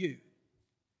that were you,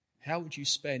 how would you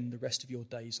spend the rest of your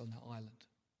days on that island?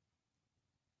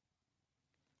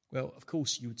 Well, of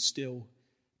course, you would still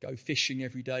go fishing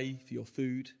every day for your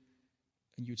food,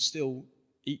 and you'd still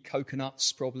eat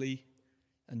coconuts probably,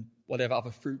 and whatever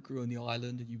other fruit grew on the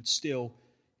island, and you would still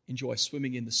enjoy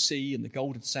swimming in the sea and the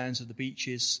golden sands of the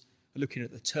beaches, looking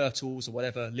at the turtles or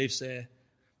whatever lives there.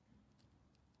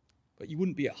 But you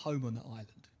wouldn't be at home on the island.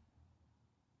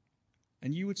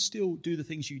 And you would still do the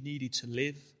things you needed to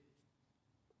live,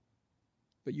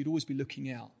 but you'd always be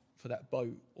looking out for that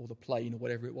boat or the plane or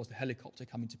whatever it was, the helicopter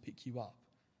coming to pick you up,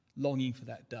 longing for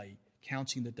that day,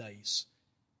 counting the days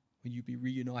when you'd be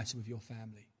reunited with your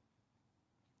family.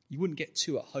 You wouldn't get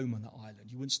too at home on the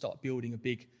island. You wouldn't start building a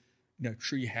big,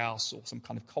 tree house or some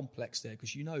kind of complex there,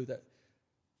 because you know that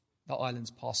that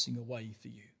island's passing away for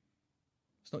you.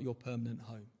 It's not your permanent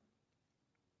home.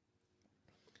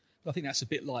 But I think that's a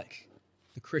bit like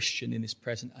the Christian in this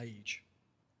present age.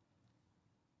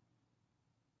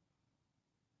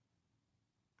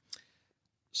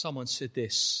 Someone said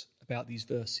this about these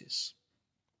verses.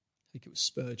 I think it was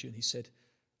Spurgeon. He said,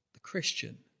 the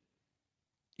Christian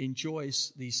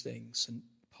enjoys these things and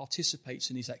participates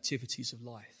in these activities of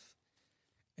life,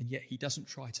 and yet he doesn't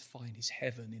try to find his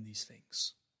heaven in these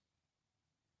things.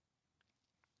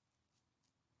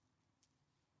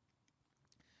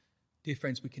 Dear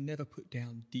friends, we can never put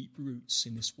down deep roots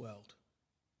in this world.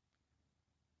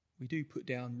 We do put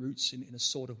down roots in a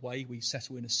sort of way. We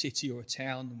settle in a city or a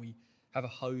town and we have a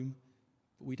home,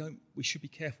 but we should be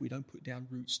careful we don't put down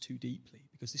roots too deeply,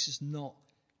 because this is not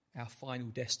our final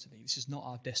destiny. This is not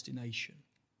our destination.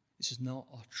 This is not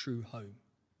our true home.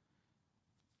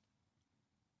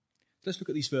 Let's look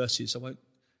at these verses. I won't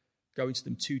go into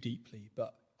them too deeply,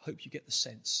 but I hope you get the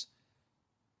sense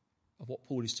of what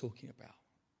Paul is talking about.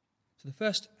 So the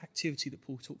first activity that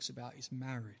Paul talks about is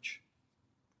marriage.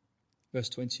 Verse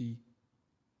 29,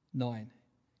 he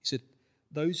said,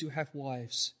 those who have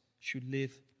wives should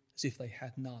live as if they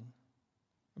had none.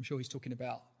 I'm sure he's talking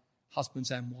about husbands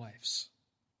and wives.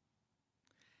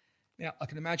 Now, I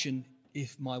can imagine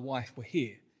if my wife were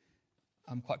here,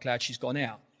 I'm quite glad she's gone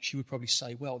out, she would probably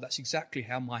say, well, that's exactly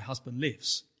how my husband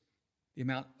lives. The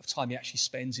amount of time he actually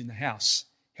spends in the house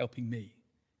helping me.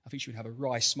 I think she would have a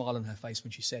wry smile on her face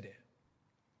when she said it.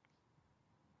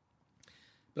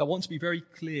 But I want to be very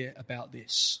clear about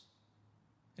this.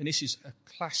 And this is a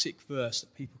classic verse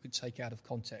that people can take out of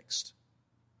context,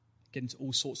 get into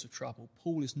all sorts of trouble.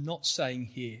 Paul is not saying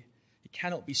here, he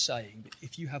cannot be saying that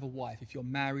if you have a wife, if you're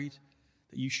married,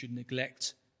 that you should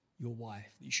neglect your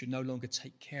wife, that you should no longer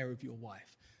take care of your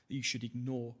wife, that you should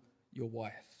ignore your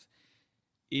wife.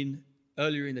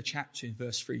 Earlier in the chapter, in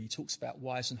verse 3, he talks about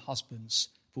wives and husbands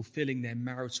fulfilling their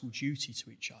marital duty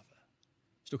to each other.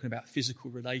 He's talking about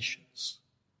physical relations.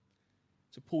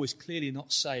 So Paul is clearly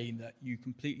not saying that you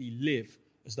completely live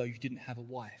as though you didn't have a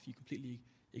wife. You completely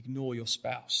ignore your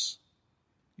spouse.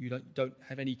 You don't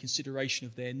have any consideration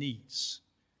of their needs.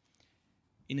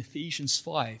 In Ephesians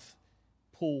 5,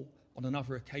 Paul, on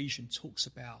another occasion, talks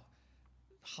about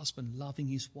the husband loving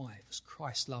his wife as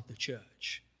Christ loved the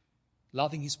church,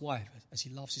 loving his wife as he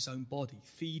loves his own body,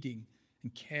 feeding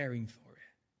and caring for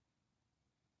it.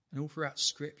 And all throughout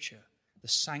Scripture, the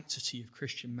sanctity of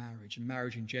Christian marriage and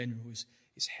marriage in general is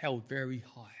held very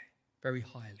high, very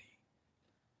highly.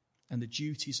 And the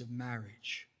duties of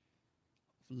marriage,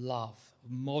 of love, of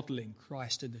modelling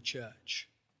Christ in the church,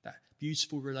 that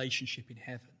beautiful relationship in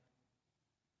heaven,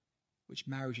 which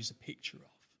marriage is a picture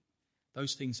of,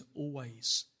 those things are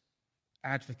always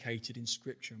advocated in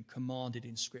Scripture and commanded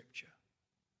in Scripture.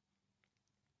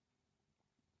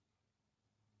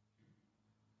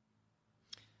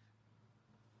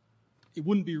 It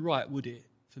wouldn't be right, would it,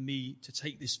 for me to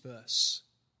take this verse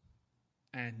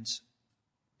and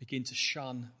begin to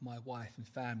shun my wife and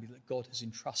family that God has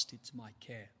entrusted to my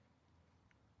care.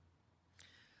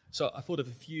 So I thought of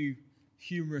a few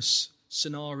humorous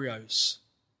scenarios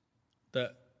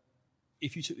that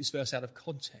if you took this verse out of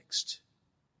context,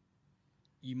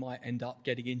 you might end up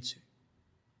getting into.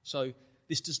 So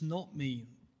this does not mean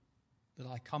that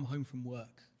I come home from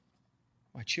work,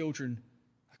 my children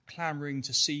are clamouring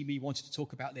to see me, wanted to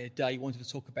talk about their day, wanted to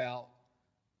talk about,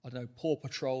 I don't know, Paw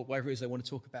Patrol, whatever it is they want to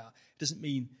talk about. It doesn't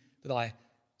mean that I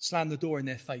slam the door in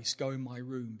their face, go in my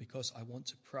room because I want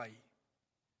to pray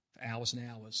for hours and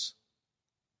hours.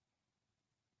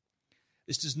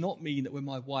 This does not mean that when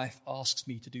my wife asks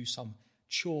me to do some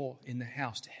chore in the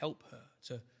house to help her,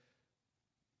 to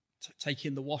take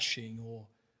in the washing or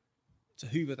to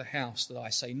hoover the house, that I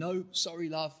say, no, sorry,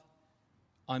 love,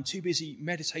 I'm too busy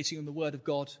meditating on the Word of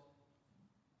God.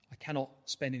 I cannot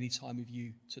spend any time with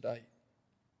you today.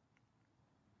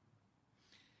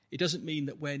 It doesn't mean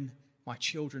that when my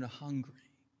children are hungry,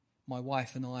 my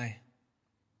wife and I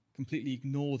completely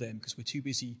ignore them because we're too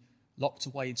busy locked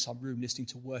away in some room listening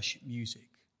to worship music.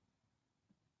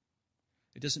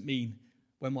 It doesn't mean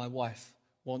when my wife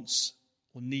wants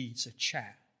or needs a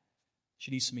chat,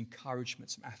 she needs some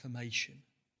encouragement, some affirmation.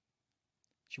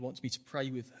 She wants me to pray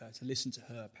with her, to listen to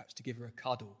her, perhaps to give her a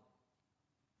cuddle,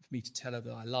 for me to tell her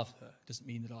that I love her. It doesn't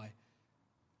mean that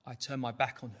I turn my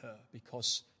back on her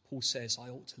because Paul says I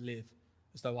ought to live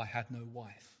as though I had no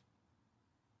wife.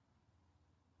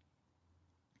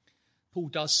 Paul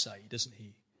does say, doesn't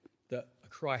he, that a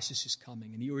crisis is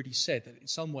coming. And he already said that in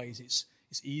some ways it's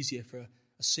easier for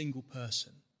a single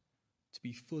person to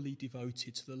be fully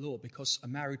devoted to the Lord, because a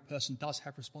married person does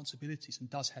have responsibilities and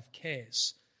does have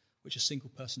cares which a single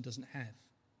person doesn't have.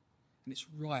 And it's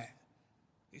right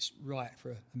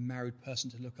for a married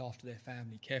person to look after their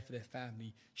family, care for their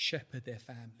family, shepherd their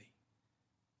family.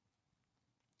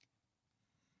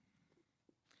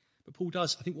 But I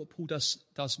think what Paul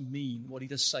does mean, what he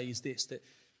does say is this, that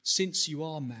since you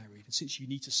are married, and since you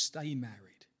need to stay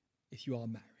married if you are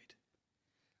married,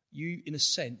 you, in a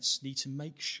sense, need to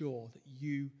make sure that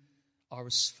you are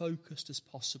as focused as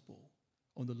possible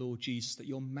on the Lord Jesus, that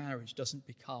your marriage doesn't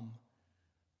become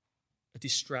a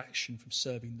distraction from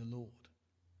serving the Lord.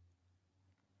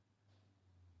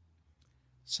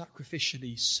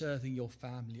 Sacrificially serving your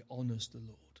family honours the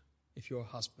Lord, if you're a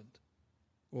husband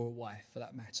or a wife for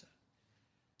that matter.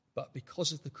 But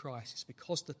because of the crisis,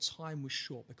 because the time was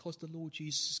short, because the Lord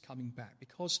Jesus is coming back,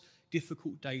 because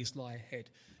difficult days lie ahead,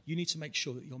 you need to make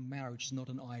sure that your marriage is not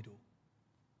an idol.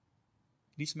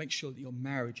 You need to make sure that your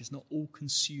marriage is not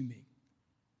all-consuming,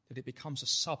 that it becomes a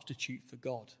substitute for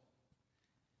God.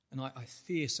 And I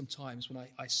fear sometimes when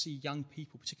I see young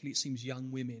people, particularly it seems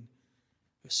young women,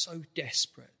 who are so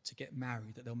desperate to get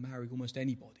married that they'll marry almost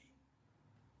anybody.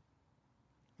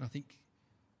 And I think,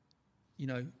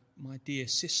 my dear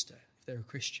sister, if they're a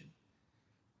Christian,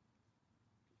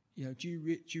 do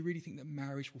you really think that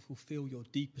marriage will fulfill your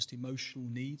deepest emotional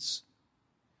needs?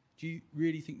 Do you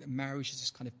really think that marriage is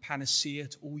this kind of panacea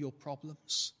to all your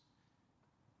problems?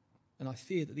 And I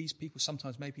fear that these people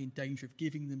sometimes may be in danger of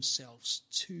giving themselves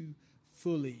too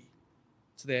fully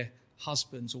to their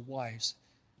husbands or wives.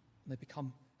 And they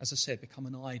become, as I said,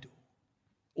 an idol,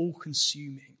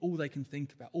 all-consuming, all they can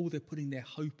think about, all they're putting their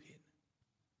hope in,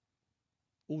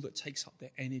 all that takes up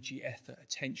their energy, effort,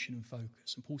 attention and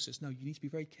focus. And Paul says, no, you need to be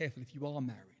very careful if you are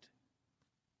married,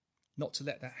 not to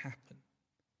let that happen,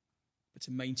 but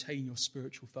to maintain your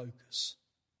spiritual focus,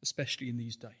 especially in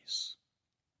these days.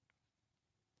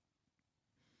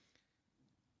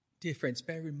 Dear friends,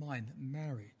 bear in mind that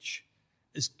marriage,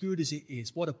 as good as it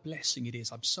is, what a blessing it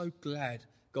is. I'm so glad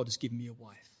God has given me a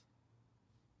wife.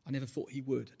 I never thought he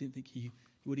would. I didn't think he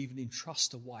would even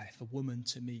entrust a wife, a woman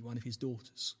to me, one of his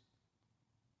daughters.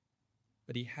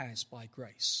 But he has by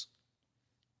grace.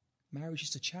 Marriage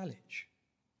is a challenge.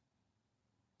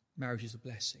 Marriage is a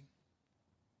blessing.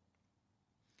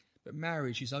 But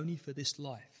marriage is only for this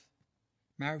life.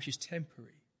 Marriage is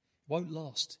temporary. It won't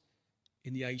last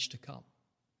in the age to come.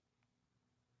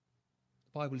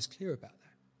 The Bible is clear about that.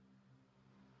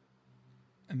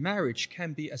 And marriage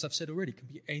can be, as I've said already, can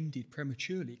be ended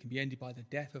prematurely. It can be ended by the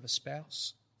death of a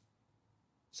spouse.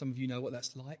 Some of you know what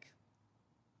that's like.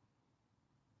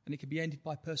 And it can be ended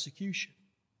by persecution.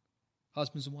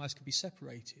 Husbands and wives can be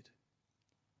separated.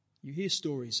 You hear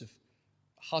stories of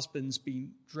husbands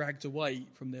being dragged away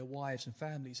from their wives and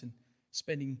families and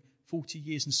spending 40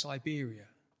 years in Siberia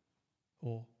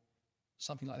or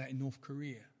something like that in North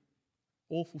Korea.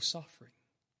 Awful suffering.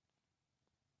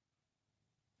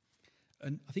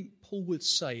 And I think Paul would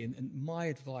say, and my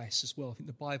advice as well, I think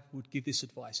the Bible would give this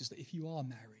advice, is that if you are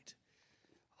married,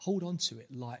 hold on to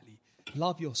it lightly.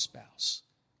 Love your spouse.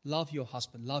 Love your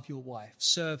husband. Love your wife.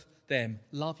 Serve them.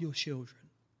 Love your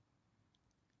children.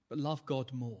 But love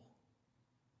God more.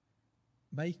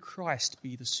 May Christ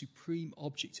be the supreme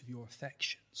object of your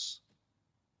affections.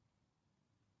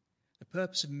 The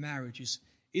purpose of marriage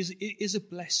is a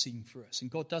blessing for us, and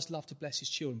God does love to bless his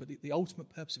children, but the ultimate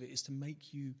purpose of it is to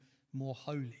make you more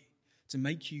holy, to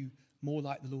make you more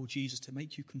like the Lord Jesus, to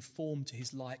make you conform to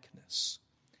his likeness.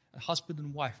 A husband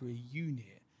and wife are a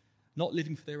unit, not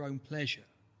living for their own pleasure,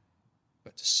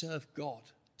 but to serve God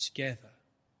together,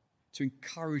 to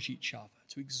encourage each other,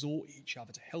 to exhort each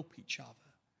other, to help each other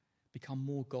become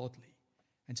more godly,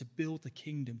 and to build the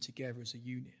kingdom together as a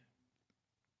unit.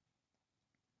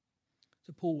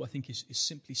 So Paul, I think, is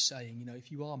simply saying,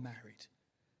 if you are married,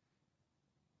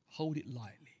 hold it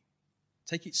lightly.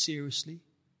 Take it seriously,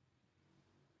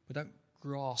 but don't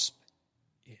grasp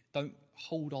it. Don't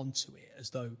hold on to it as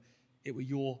though it were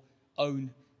your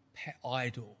own pet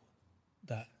idol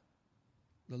that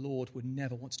the Lord would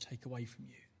never want to take away from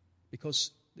you.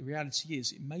 Because the reality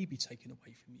is it may be taken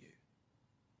away from you,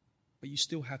 but you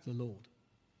still have the Lord.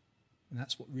 And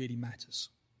that's what really matters.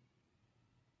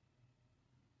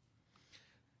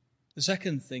 The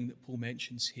second thing that Paul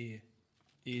mentions here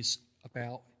is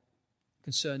about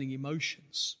concerning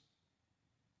emotions.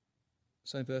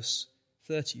 So in verse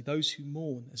 30, those who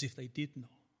mourn as if they did not.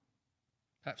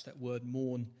 Perhaps that word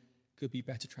mourn could be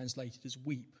better translated as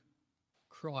weep,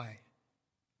 cry,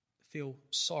 feel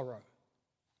sorrow.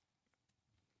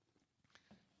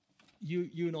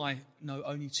 You and I know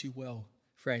only too well,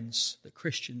 friends, that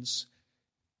Christians,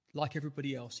 like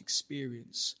everybody else,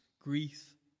 experience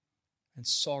grief and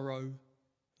sorrow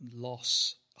and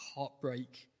loss,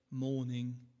 heartbreak,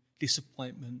 mourning,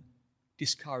 disappointment,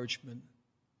 discouragement,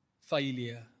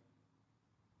 failure,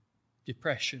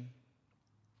 depression.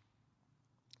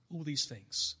 All these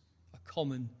things are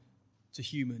common to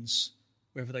humans,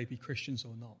 whether they be Christians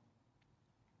or not.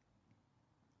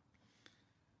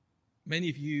 Many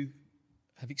of you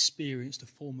have experienced a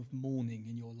form of mourning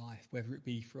in your life, whether it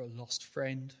be for a lost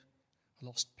friend, a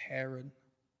lost parent,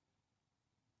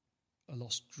 a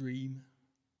lost dream,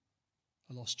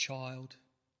 a lost child,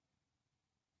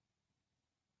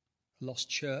 a lost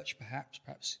church perhaps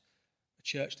a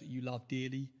church that you love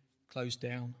dearly closed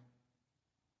down,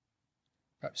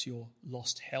 perhaps your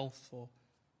lost health or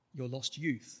your lost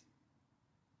youth.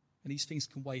 And these things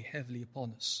can weigh heavily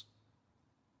upon us.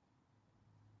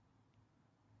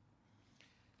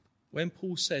 When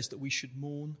Paul says that we should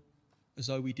mourn as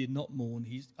though we did not mourn,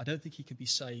 I don't think he can be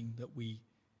saying that we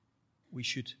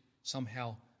should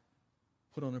somehow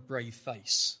put on a brave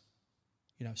face,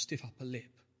 stiff upper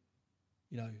lip,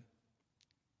 sort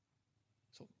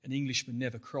of an Englishman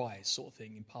never cries sort of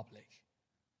thing in public,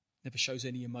 never shows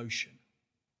any emotion.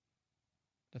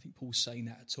 I don't think Paul's saying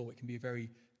that at all. It can be a very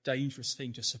dangerous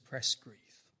thing to suppress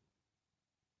grief.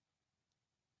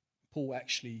 Paul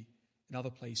actually, in other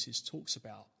places, talks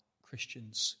about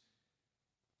Christians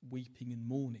weeping and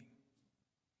mourning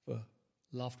for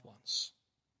loved ones.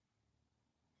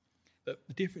 But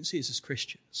the difference is, as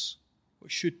Christians, what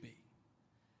it should be,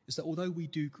 is that although we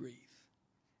do grieve,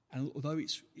 and although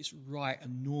it's right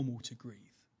and normal to grieve,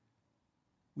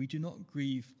 we do not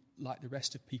grieve like the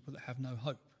rest of people that have no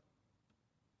hope.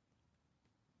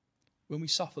 When we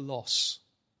suffer loss,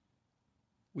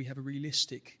 we have a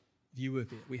realistic view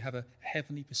of it. We have a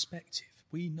heavenly perspective.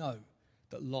 We know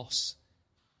that loss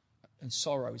and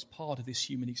sorrow is part of this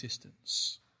human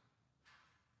existence.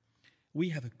 We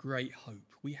have a great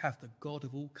hope. We have the God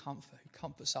of all comfort who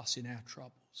comforts us in our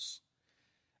troubles.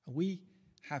 And we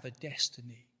have a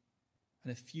destiny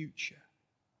and a future,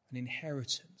 an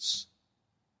inheritance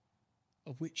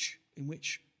in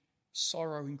which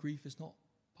sorrow and grief is not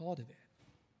part of it.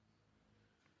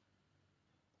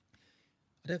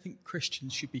 I don't think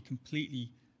Christians should be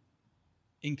completely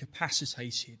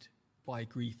incapacitated by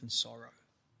grief and sorrow,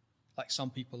 like some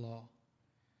people are.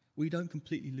 We don't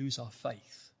completely lose our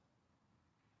faith.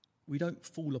 We don't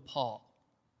fall apart.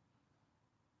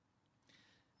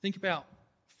 Think about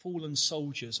fallen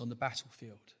soldiers on the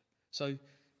battlefield. So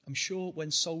I'm sure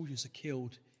when soldiers are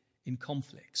killed in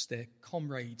conflicts, their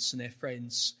comrades and their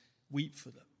friends weep for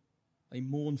them. They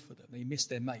mourn for them. They miss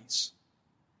their mates.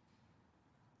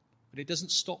 But it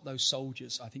doesn't stop those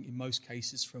soldiers, I think in most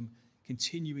cases, from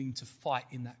continuing to fight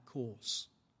in that cause.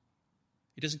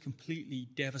 It doesn't completely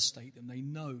devastate them. They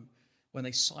know when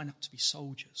they sign up to be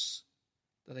soldiers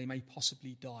that they may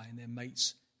possibly die and their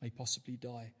mates may possibly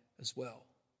die as well.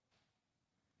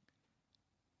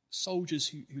 Soldiers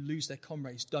who lose their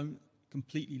comrades don't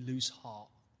completely lose heart.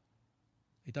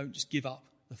 They don't just give up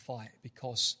the fight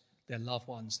because their loved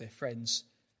ones, their friends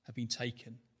have been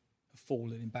taken, have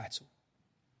fallen in battle.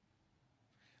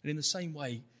 And in the same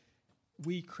way,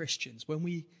 we Christians, when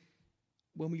we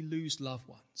lose loved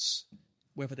ones,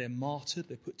 whether they're martyred,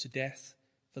 they're put to death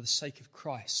for the sake of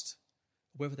Christ,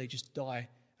 or whether they just die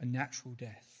a natural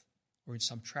death or in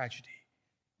some tragedy,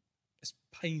 as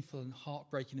painful and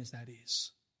heartbreaking as that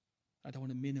is, I don't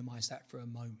want to minimize that for a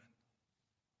moment.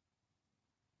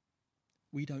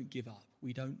 We don't give up.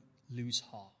 We don't lose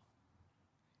heart.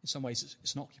 In some ways,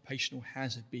 it's an occupational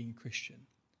hazard being a Christian.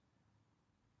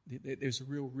 There's a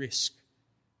real risk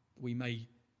that we may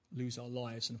lose our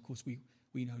lives. And of course,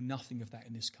 we know nothing of that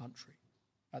in this country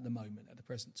at the moment, at the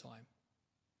present time.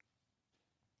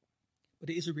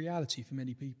 But it is a reality for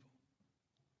many people.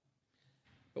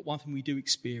 But one thing we do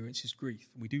experience is grief.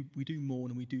 We do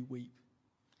mourn and we do weep.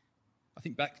 I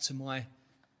think back to my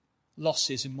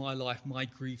losses in my life, my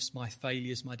griefs, my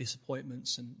failures, my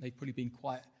disappointments, and they've probably been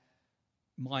quite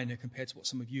minor compared to what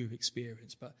some of you have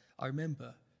experienced. But I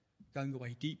remember going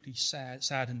away deeply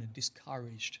saddened and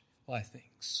discouraged by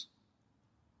things.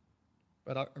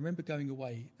 But I remember going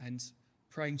away and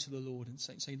praying to the Lord and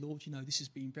saying, Lord, this has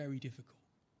been very difficult.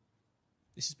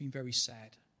 This has been very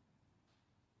sad.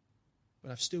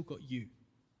 But I've still got you.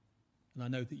 And I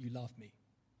know that you love me.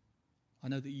 I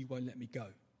know that you won't let me go.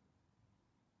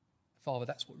 Father,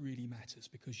 that's what really matters,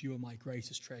 because you are my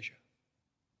greatest treasure.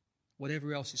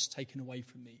 Whatever else is taken away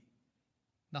from me,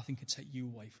 nothing can take you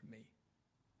away from me.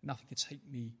 Nothing can take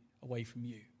me away from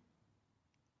you.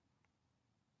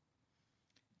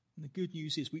 And the good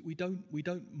news is we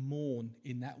don't mourn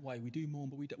in that way. We do mourn,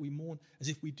 but we mourn as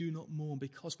if we do not mourn,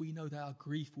 because we know that our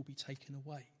grief will be taken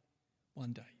away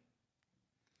one day.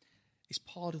 It's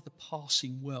part of the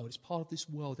passing world. It's part of this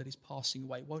world that is passing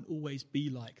away. It won't always be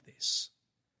like this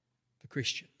for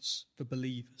Christians, for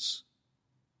believers.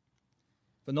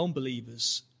 For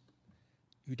non-believers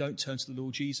who don't turn to the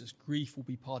Lord Jesus, grief will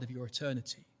be part of your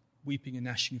eternity. Weeping and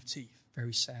gnashing of teeth,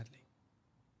 very sadly.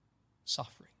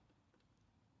 Suffering.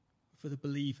 For the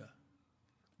believer,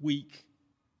 weak,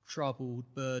 troubled,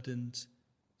 burdened,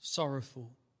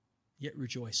 sorrowful, yet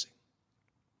rejoicing.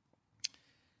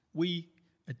 We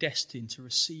are destined to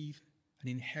receive and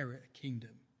inherit a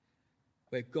kingdom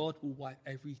where God will wipe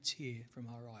every tear from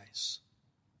our eyes.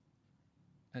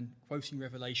 And quoting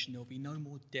Revelation, there will be no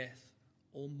more death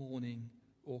or mourning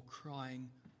or crying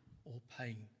or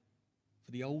pain,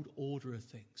 for the old order of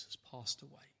things has passed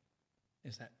away.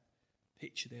 There's that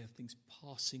picture there of things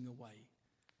passing away.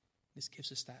 This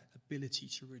gives us that ability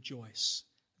to rejoice,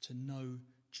 to know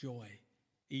joy,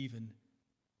 even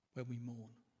when we mourn.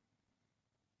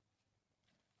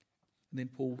 And then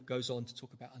Paul goes on to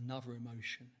talk about another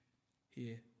emotion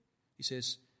here. He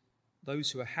says,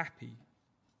 those who are happy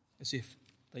as if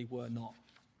they were not.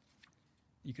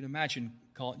 You can imagine,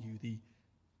 can't you,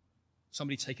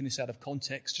 somebody taking this out of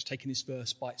context, just taking this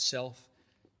verse by itself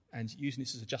and using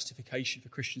this as a justification for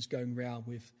Christians going around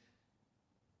with,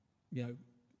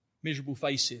 miserable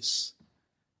faces,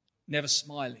 never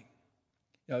smiling.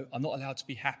 I'm not allowed to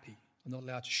be happy. I'm not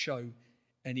allowed to show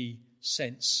any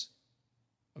sense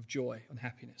of joy and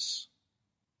happiness.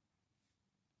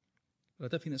 But I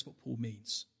don't think that's what Paul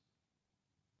means.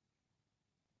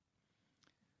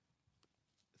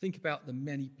 Think about the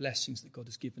many blessings that God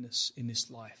has given us in this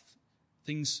life,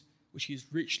 things which he has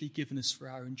richly given us for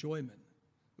our enjoyment,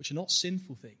 which are not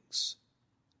sinful things,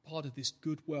 part of this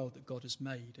good world that God has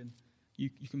made. And you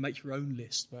can make your own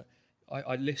list, but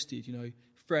I listed,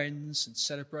 friends and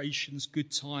celebrations,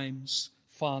 good times,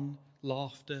 fun,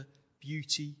 laughter,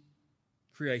 beauty,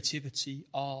 creativity,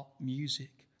 art,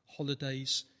 music,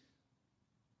 holidays,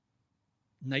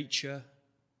 nature.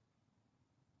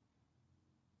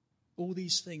 All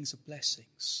these things are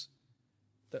blessings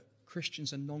that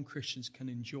Christians and non-Christians can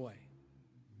enjoy.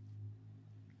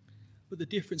 But the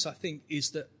difference, I think,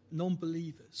 is that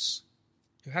non-believers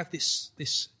who have this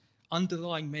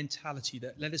underlying mentality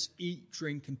that let us eat,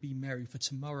 drink and be merry, for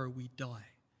tomorrow we die.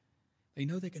 They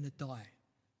know they're going to die.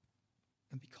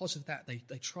 And because of that,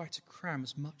 they try to cram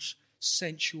as much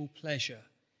sensual pleasure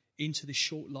into this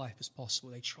short life as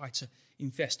possible. They try to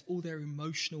invest all their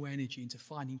emotional energy into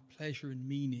finding pleasure and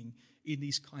meaning in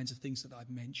these kinds of things that I've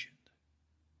mentioned.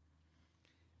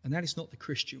 And that is not the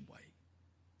Christian way.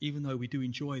 Even though we do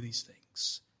enjoy these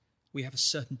things, we have a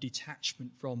certain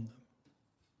detachment from them.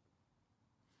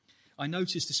 I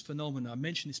noticed this phenomenon, I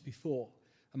mentioned this before,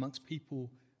 amongst people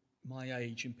my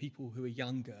age and people who are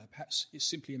younger. Perhaps it's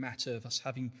simply a matter of us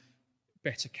having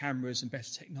better cameras and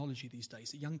better technology these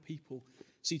days. That young people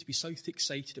seem to be so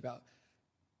fixated about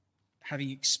having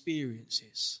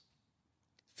experiences,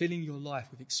 filling your life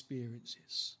with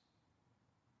experiences.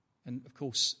 And of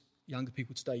course, younger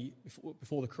people today,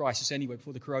 before the crisis anyway,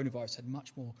 before the coronavirus, had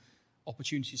much more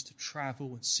opportunities to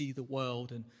travel and see the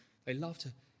world, and they love to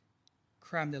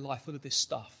cram their life full of this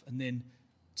stuff and then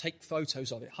take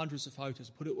photos of it, hundreds of photos,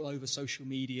 put it all over social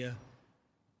media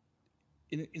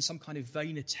in some kind of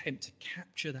vain attempt to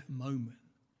capture that moment.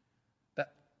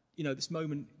 That, this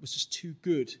moment was just too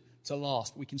good to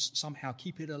last, but we can somehow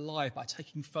keep it alive by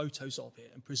taking photos of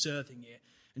it and preserving it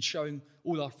and showing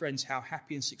all our friends how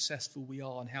happy and successful we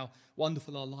are and how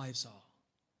wonderful our lives are.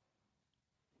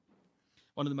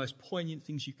 One of the most poignant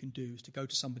things you can do is to go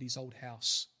to somebody's old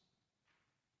house,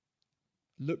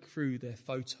 look through their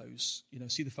photos,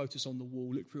 see the photos on the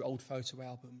wall, look through old photo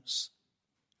albums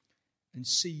and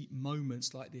see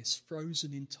moments like this,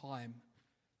 frozen in time,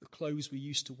 the clothes we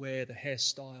used to wear, the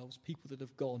hairstyles, people that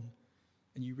have gone,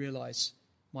 and you realise,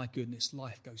 my goodness,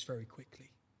 life goes very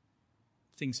quickly.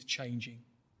 Things are changing.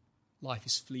 Life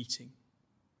is fleeting.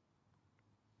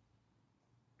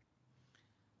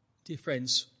 Dear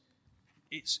friends,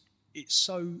 it's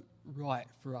so right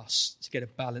for us to get a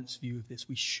balanced view of this.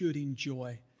 We should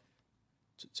enjoy,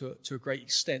 to a great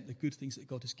extent, the good things that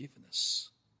God has given us.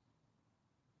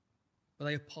 But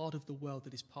they are part of the world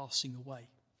that is passing away.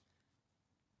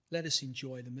 Let us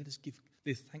enjoy them. Let us give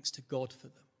thanks to God for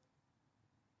them,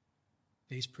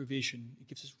 for his provision. He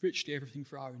gives us richly everything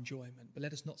for our enjoyment. But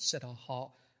let us not set our heart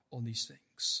on these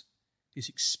things, these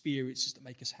experiences that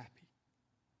make us happy.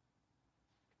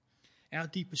 Our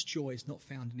deepest joy is not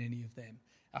found in any of them.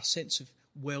 Our sense of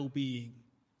well-being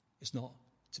is not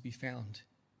to be found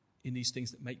in these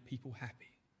things that make people happy.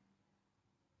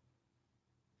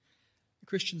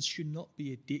 Christians should not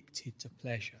be addicted to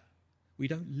pleasure. We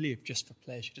don't live just for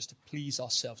pleasure, just to please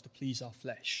ourselves, to please our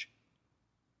flesh.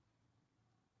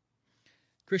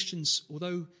 Christians,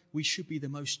 although we should be the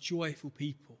most joyful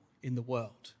people in the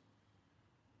world,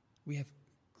 we have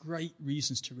great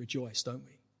reasons to rejoice, don't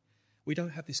we? We don't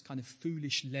have this kind of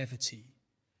foolish levity,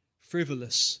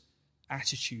 frivolous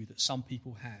attitude that some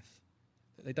people have,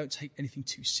 that they don't take anything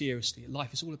too seriously.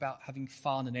 Life is all about having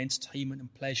fun and entertainment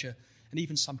and pleasure. And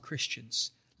even some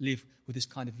Christians live with this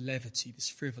kind of levity, this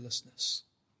frivolousness.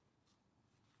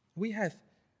 We have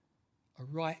a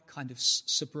right kind of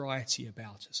sobriety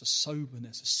about us, a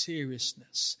soberness, a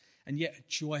seriousness, and yet a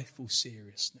joyful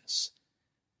seriousness,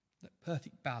 that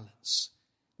perfect balance.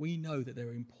 We know that there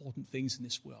are important things in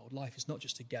this world. Life is not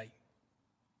just a game.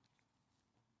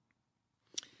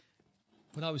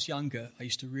 When I was younger, I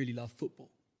used to really love football.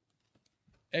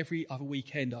 Every other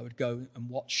weekend I would go and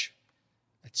watch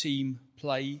a team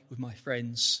play with my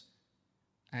friends,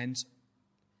 and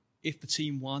if the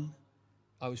team won,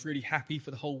 I was really happy for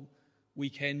the whole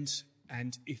weekend,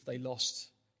 and if they lost,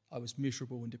 I was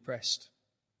miserable and depressed.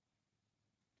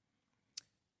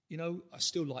 You know, I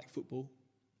still like football,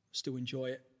 still enjoy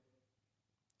it.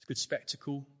 It's a good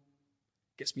spectacle,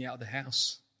 gets me out of the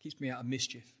house, keeps me out of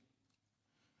mischief.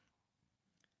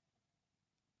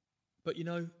 But you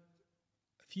know,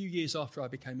 a few years after I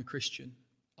became a Christian,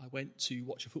 I went to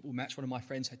watch a football match. One of my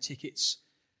friends had tickets.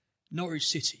 Norwich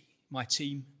City, my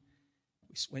team.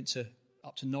 We went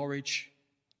up to Norwich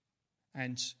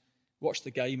and watched the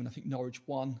game, and I think Norwich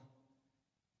won.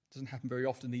 Doesn't happen very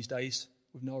often these days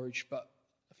with Norwich, but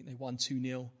I think they won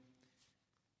 2-0.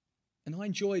 And I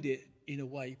enjoyed it in a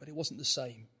way, but it wasn't the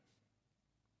same.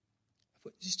 I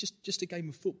thought, it's just a game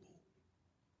of football.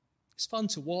 It's fun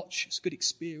to watch. It's a good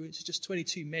experience. It's just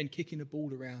 22 men kicking a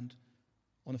ball around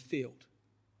on a field.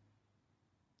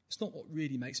 It's not what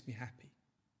really makes me happy.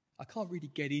 I can't really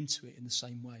get into it in the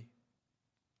same way.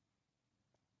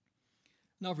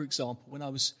 Another example, when I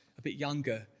was a bit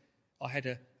younger, I had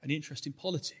an interest in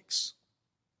politics.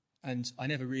 And I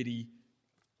never really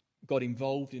got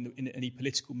involved in any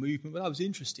political movement, but I was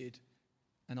interested,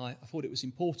 and I thought it was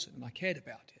important, and I cared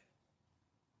about it.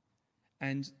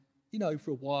 And you know,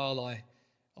 for a while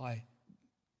I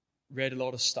read a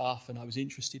lot of stuff and I was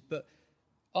interested, but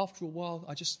after a while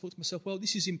I just thought to myself, well,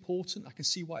 this is important. I can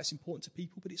see why it's important to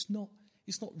people, but it's not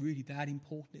really that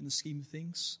important in the scheme of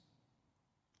things.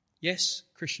 Yes,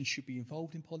 Christians should be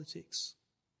involved in politics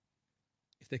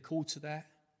if they're called to that.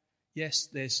 Yes,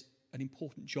 there's an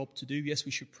important job to do. Yes,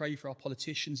 we should pray for our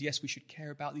politicians. Yes, we should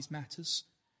care about these matters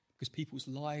because people's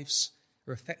lives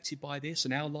are affected by this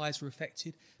and our lives are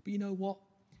affected. But you know what?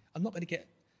 I'm not going to get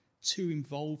too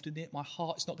involved in it. My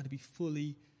heart is not going to be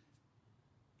fully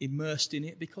immersed in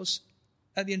it because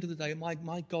at the end of the day,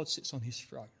 my God sits on his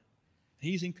throne.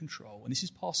 He's in control and this is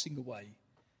passing away.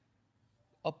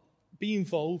 Be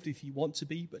involved if you want to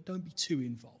be, but don't be too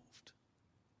involved.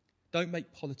 Don't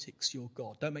make politics your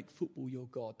God. Don't make football your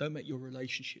God. Don't make your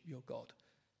relationship your God.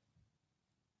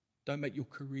 Don't make your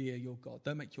career your God.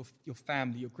 Don't make your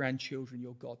family, your grandchildren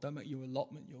your God. Don't make your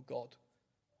allotment your God.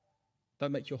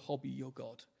 Don't make your hobby your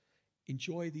God.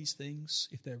 Enjoy these things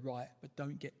if they're right, but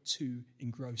don't get too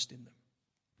engrossed in them.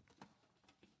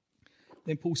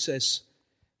 Then Paul says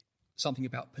something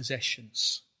about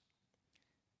possessions.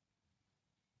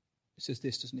 He says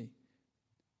this, doesn't he?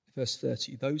 Verse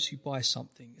 30, those who buy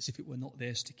something as if it were not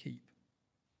theirs to keep.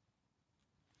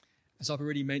 As I've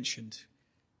already mentioned,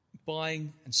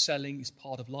 buying and selling is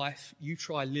part of life. You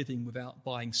try living without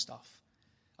buying stuff.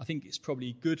 I think it's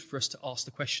probably good for us to ask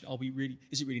the question,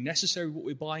 is it really necessary what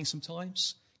we're buying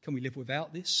sometimes? Can we live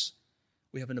without this?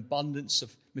 We have an abundance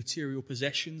of material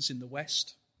possessions in the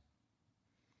West.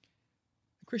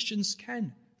 Christians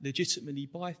can legitimately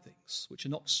buy things which are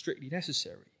not strictly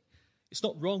necessary. It's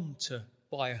not wrong to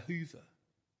buy a Hoover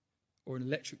or an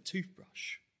electric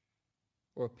toothbrush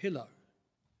or a pillow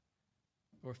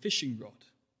or a fishing rod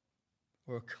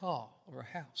or a car or a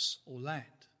house or land.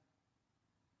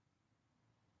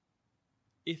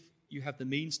 If you have the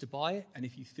means to buy it and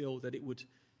if you feel that it would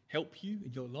help you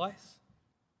in your life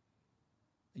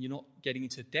and you're not getting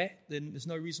into debt, then there's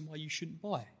no reason why you shouldn't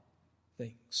buy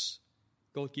things.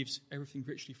 God gives everything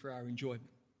richly for our enjoyment.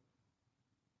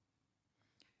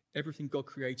 Everything God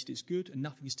created is good and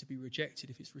nothing is to be rejected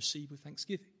if it's received with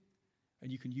thanksgiving. And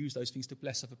you can use those things to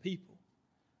bless other people.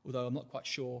 Although I'm not quite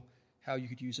sure how you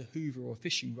could use a Hoover or a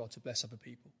fishing rod to bless other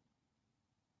people.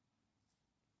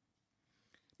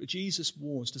 But Jesus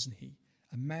warns, doesn't he?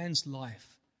 A man's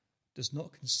life does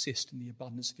not consist in the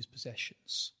abundance of his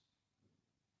possessions.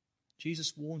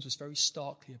 Jesus warns us very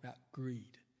starkly about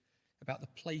greed, about the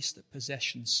place that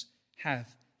possessions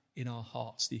have in our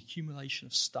hearts, the accumulation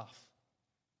of stuff.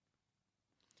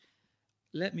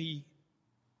 Let me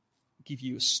give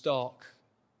you a stark,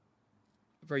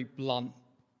 very blunt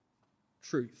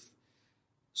truth.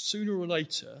 Sooner or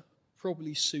later,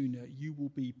 probably sooner, you will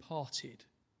be parted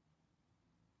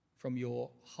from your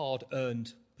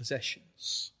hard-earned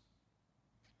possessions.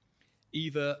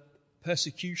 Either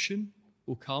persecution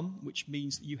will come, which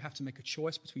means that you have to make a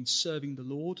choice between serving the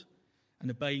Lord and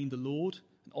obeying the Lord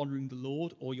and honouring the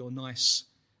Lord, or your nice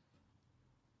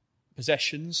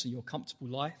possessions and your comfortable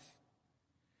life.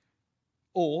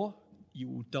 Or you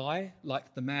will die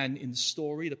like the man in the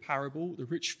story, the parable, the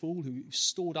rich fool who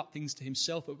stored up things to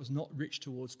himself but was not rich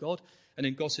towards God. And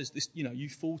then God says, "This, you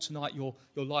fool, tonight your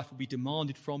life will be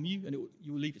demanded from you, and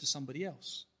you will leave it to somebody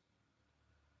else."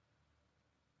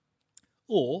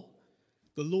 Or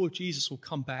the Lord Jesus will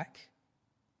come back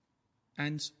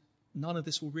and none of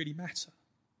this will really matter,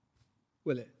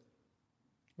 will it?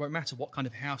 It won't matter what kind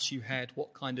of house you had,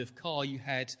 what kind of car you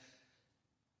had,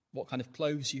 what kind of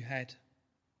clothes you had.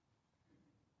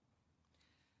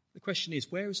 The question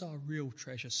is, where is our real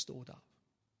treasure stored up?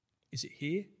 Is it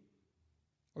here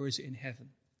or is it in heaven?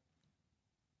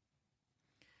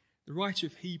 The writer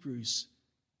of Hebrews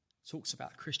talks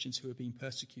about Christians who are being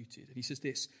persecuted, and he says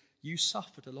this: "You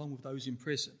suffered along with those in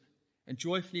prison and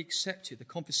joyfully accepted the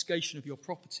confiscation of your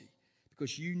property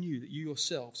because you knew that you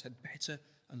yourselves had better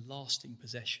and lasting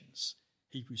possessions."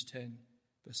 Hebrews 10,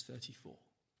 verse 34.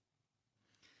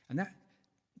 And that,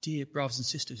 dear brothers and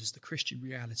sisters, is the Christian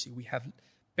reality. We have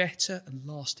better and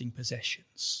lasting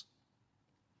possessions.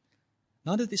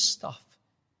 None of this stuff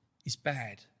is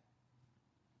bad,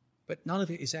 but none of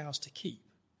it is ours to keep.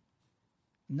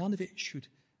 None of it should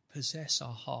possess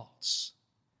our hearts.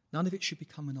 None of it should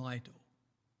become an idol.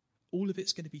 All of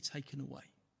it's going to be taken away.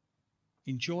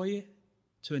 Enjoy it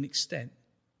to an extent,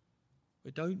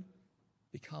 but don't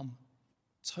become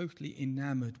totally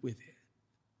enamored with it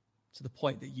to the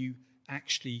point that you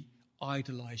actually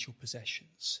idolize your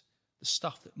possessions, the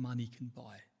stuff that money can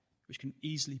buy, which can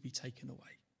easily be taken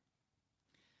away.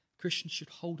 Christians should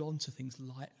hold on to things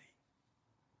lightly,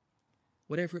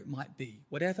 whatever it might be,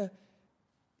 whatever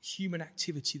human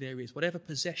activity there is, whatever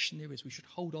possession there is, we should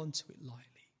hold on to it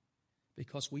lightly,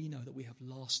 because we know that we have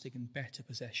lasting and better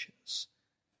possessions.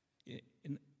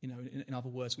 In other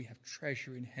words, we have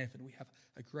treasure in heaven. We have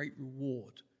a great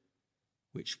reward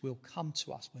which will come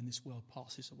to us when this world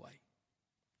passes away.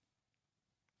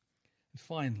 And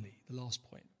finally, the last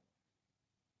point,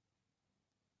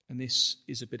 and this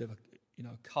is a bit of a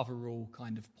cover-all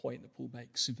kind of point that Paul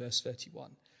makes in verse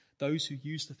 31. Those who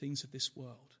use the things of this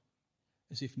world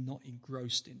as if not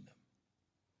engrossed in them.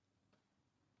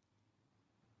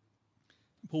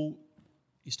 Paul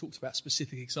has talked about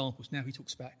specific examples. Now he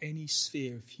talks about any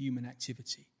sphere of human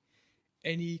activity,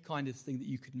 any kind of thing that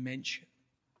you could mention.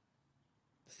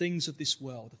 The things of this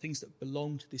world, the things that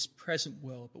belong to this present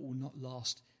world but will not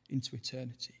last into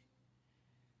eternity.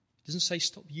 It doesn't say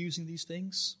stop using these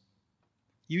things.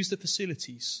 Use the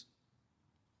facilities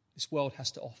this world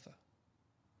has to offer.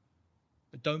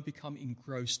 But don't become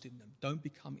engrossed in them. Don't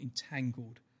become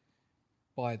entangled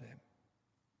by them.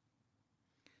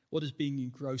 What does being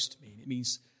engrossed mean? It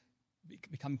means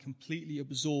becoming completely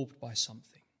absorbed by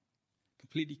something,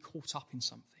 completely caught up in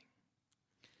something.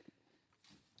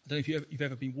 I don't know if you've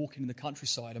ever been walking in the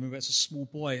countryside. I remember as a small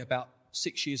boy, about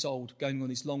 6 years old, going on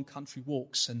these long country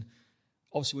walks, and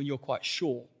obviously when you're quite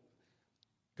short,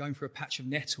 going through a patch of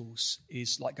nettles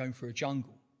is like going through a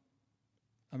jungle.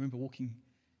 I remember walking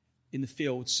in the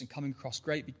fields and coming across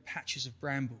great big patches of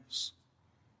brambles.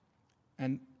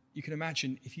 And you can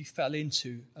imagine if you fell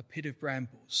into a pit of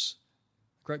brambles,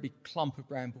 a great big clump of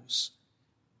brambles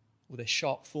with their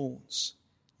sharp thorns,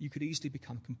 you could easily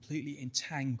become completely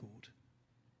entangled.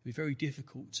 It would be very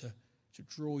difficult to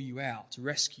draw you out, to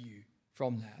rescue you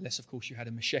from that, unless, of course, you had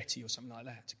a machete or something like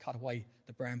that to cut away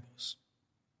the brambles.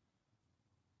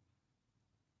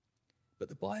 But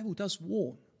the Bible does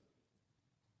warn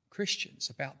Christians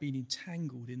about being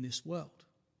entangled in this world.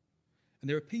 And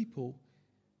there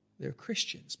are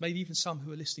Christians, maybe even some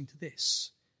who are listening to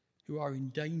this, who are in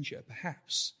danger,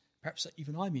 perhaps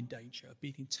even I'm in danger of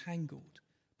being entangled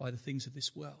by the things of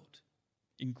this world,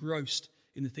 engrossed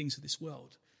in the things of this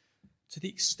world, to the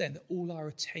extent that all our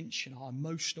attention, our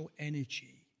emotional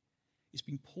energy is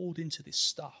being poured into this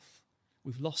stuff.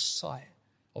 We've lost sight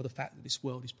of the fact that this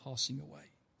world is passing away.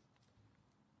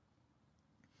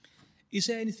 Is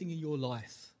there anything in your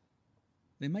life,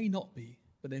 there may not be,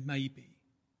 but there may be,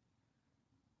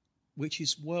 which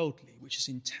is worldly, which has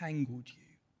entangled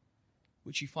you,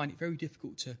 which you find it very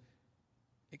difficult to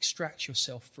extract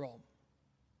yourself from?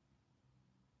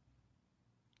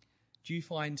 Do you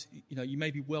find, you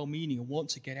may be well-meaning and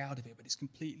want to get out of it, but it's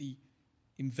completely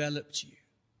enveloped you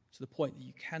to the point that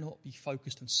you cannot be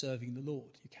focused on serving the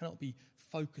Lord. You cannot be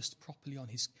focused properly on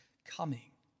his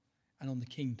coming and on the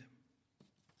kingdom.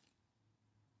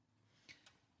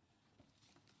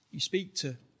 You speak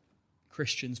to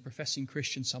Christians, professing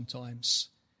Christians sometimes,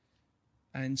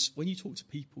 And when you talk to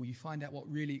people, you find out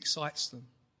what really excites them,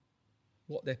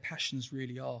 what their passions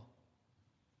really are.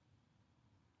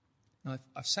 Now,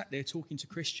 I've sat there talking to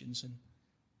Christians, and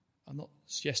I'm not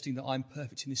suggesting that I'm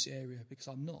perfect in this area, because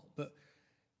I'm not, but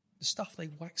the stuff they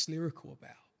wax lyrical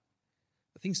about,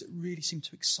 the things that really seem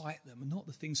to excite them, are not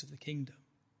the things of the kingdom.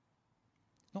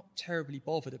 Not terribly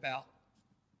bothered about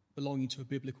belonging to a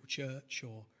biblical church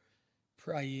or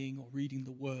praying or reading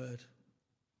the word.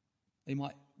 They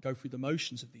might go through the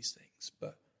motions of these things,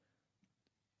 but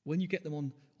when you get them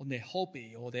on their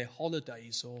hobby or their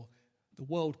holidays or the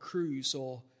world cruise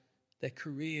or their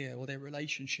career or their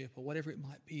relationship or whatever it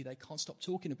might be, they can't stop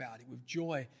talking about it with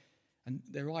joy and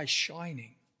their eyes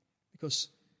shining, because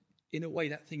in a way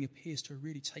that thing appears to have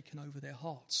really taken over their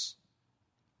hearts.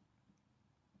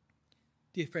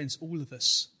 Dear friends, all of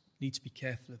us need to be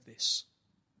careful of this.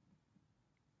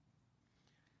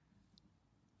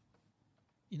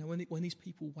 You know, when these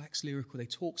people wax lyrical, they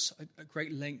talk at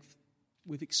great length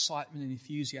with excitement and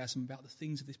enthusiasm about the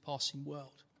things of this passing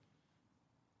world.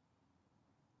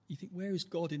 You think, where is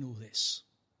God in all this?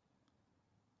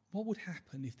 What would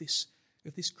happen if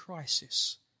this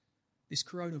crisis, this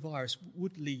coronavirus,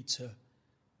 would lead to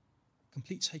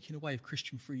complete taking away of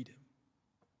Christian freedom?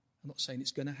 I'm not saying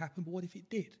it's going to happen, but what if it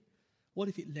did? What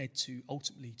if it led to,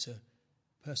 ultimately, to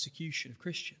persecution of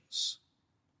Christians?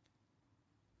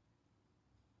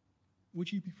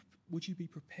 Would you be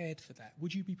prepared for that?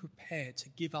 Would you be prepared to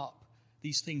give up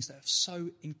these things that have so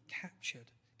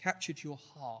captured your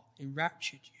heart,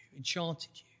 enraptured you, enchanted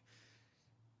you?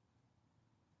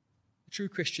 A true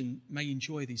Christian may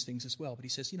enjoy these things as well, but he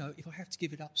says, if I have to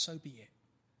give it up, so be it.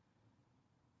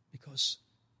 Because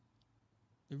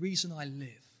the reason I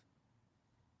live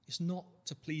is not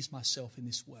to please myself in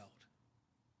this world,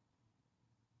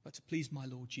 but to please my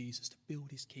Lord Jesus, to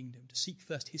build his kingdom, to seek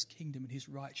first his kingdom and his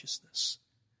righteousness,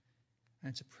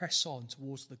 and to press on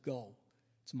towards the goal,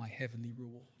 to my heavenly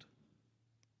reward.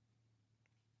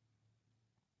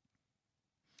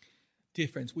 Dear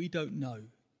friends, we don't know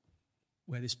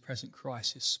where this present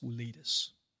crisis will lead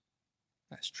us.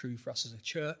 That's true for us as a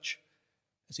church,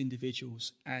 as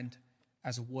individuals, and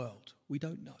as a world. We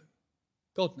don't know.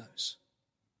 God knows.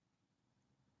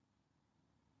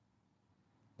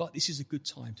 But this is a good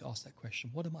time to ask that question.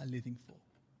 What am I living for?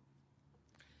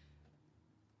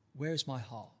 Where is my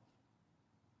heart?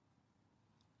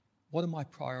 What are my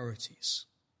priorities?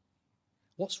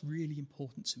 What's really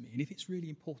important to me? And if it's really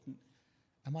important,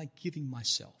 am I giving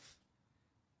myself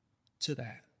to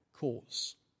that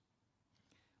cause?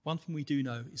 One thing we do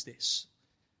know is this.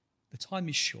 The time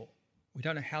is short. We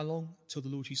don't know how long till the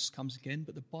Lord Jesus comes again,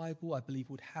 but the Bible, I believe,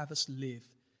 would have us live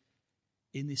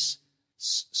in this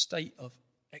state of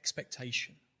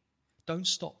expectation. Don't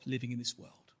stop living in this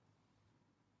world.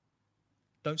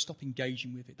 Don't stop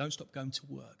engaging with it. Don't stop going to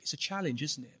work. It's a challenge,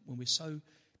 isn't it, when we're so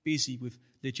busy with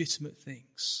legitimate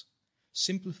things.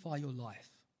 Simplify your life.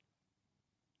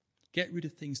 Get rid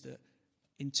of things that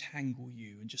entangle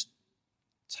you and just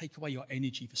take away your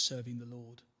energy for serving the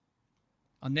Lord.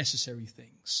 Unnecessary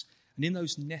things. And in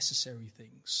those necessary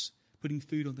things, putting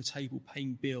food on the table,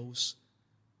 paying bills,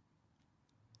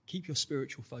 keep your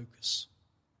spiritual focus.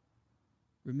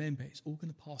 Remember, it's all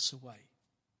going to pass away.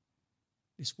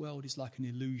 This world is like an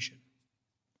illusion,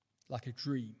 like a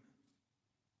dream.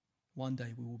 One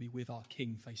day we will be with our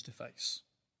King face to face.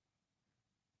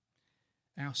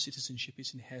 Our citizenship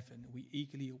is in heaven, and we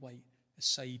eagerly await a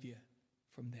Saviour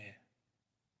from there,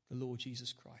 the Lord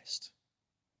Jesus Christ.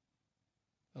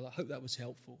 Well, I hope that was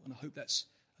helpful, and I hope that's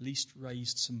at least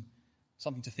raised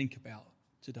something to think about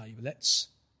today. But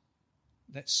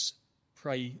let's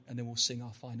pray, and then we'll sing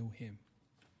our final hymn.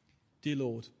 Dear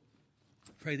Lord,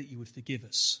 I pray that you would forgive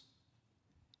us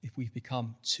if we've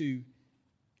become too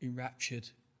enraptured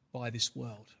by this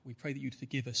world. We pray that you'd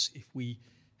forgive us if we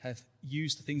have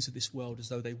used the things of this world as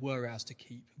though they were ours to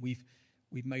keep. We've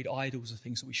made idols of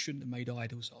things that we shouldn't have made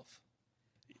idols of.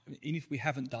 And if we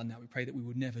haven't done that, we pray that we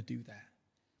would never do that.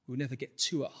 We would never get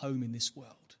too at home in this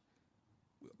world.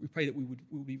 We pray that we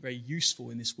would be very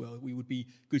useful in this world. We would be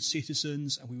good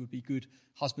citizens, and we would be good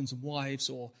husbands and wives,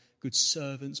 or good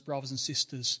servants, brothers and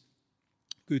sisters,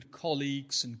 good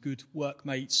colleagues and good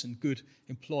workmates and good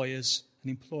employers and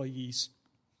employees.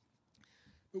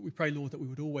 But we pray, Lord, that we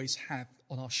would always have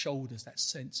on our shoulders that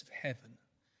sense of heaven,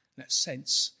 that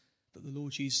sense that the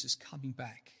Lord Jesus is coming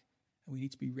back, and we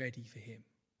need to be ready for him.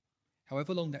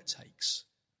 However long that takes,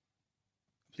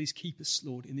 please keep us,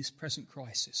 Lord, in this present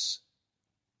crisis.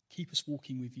 Keep us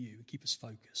walking with you and keep us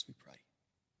focused, we pray.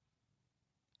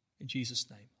 In Jesus'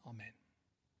 name, amen.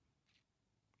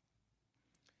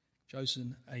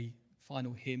 Chosen a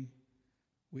final hymn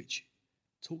which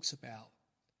talks about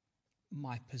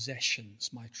my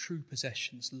possessions, my true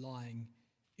possessions, lying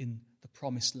in the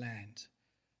promised land.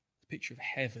 The picture of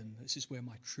heaven, this is where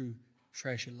my true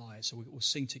treasure lies. So we'll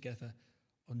sing together,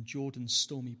 "On Jordan's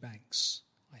stormy banks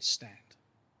I stand."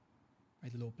 May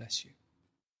the Lord bless you.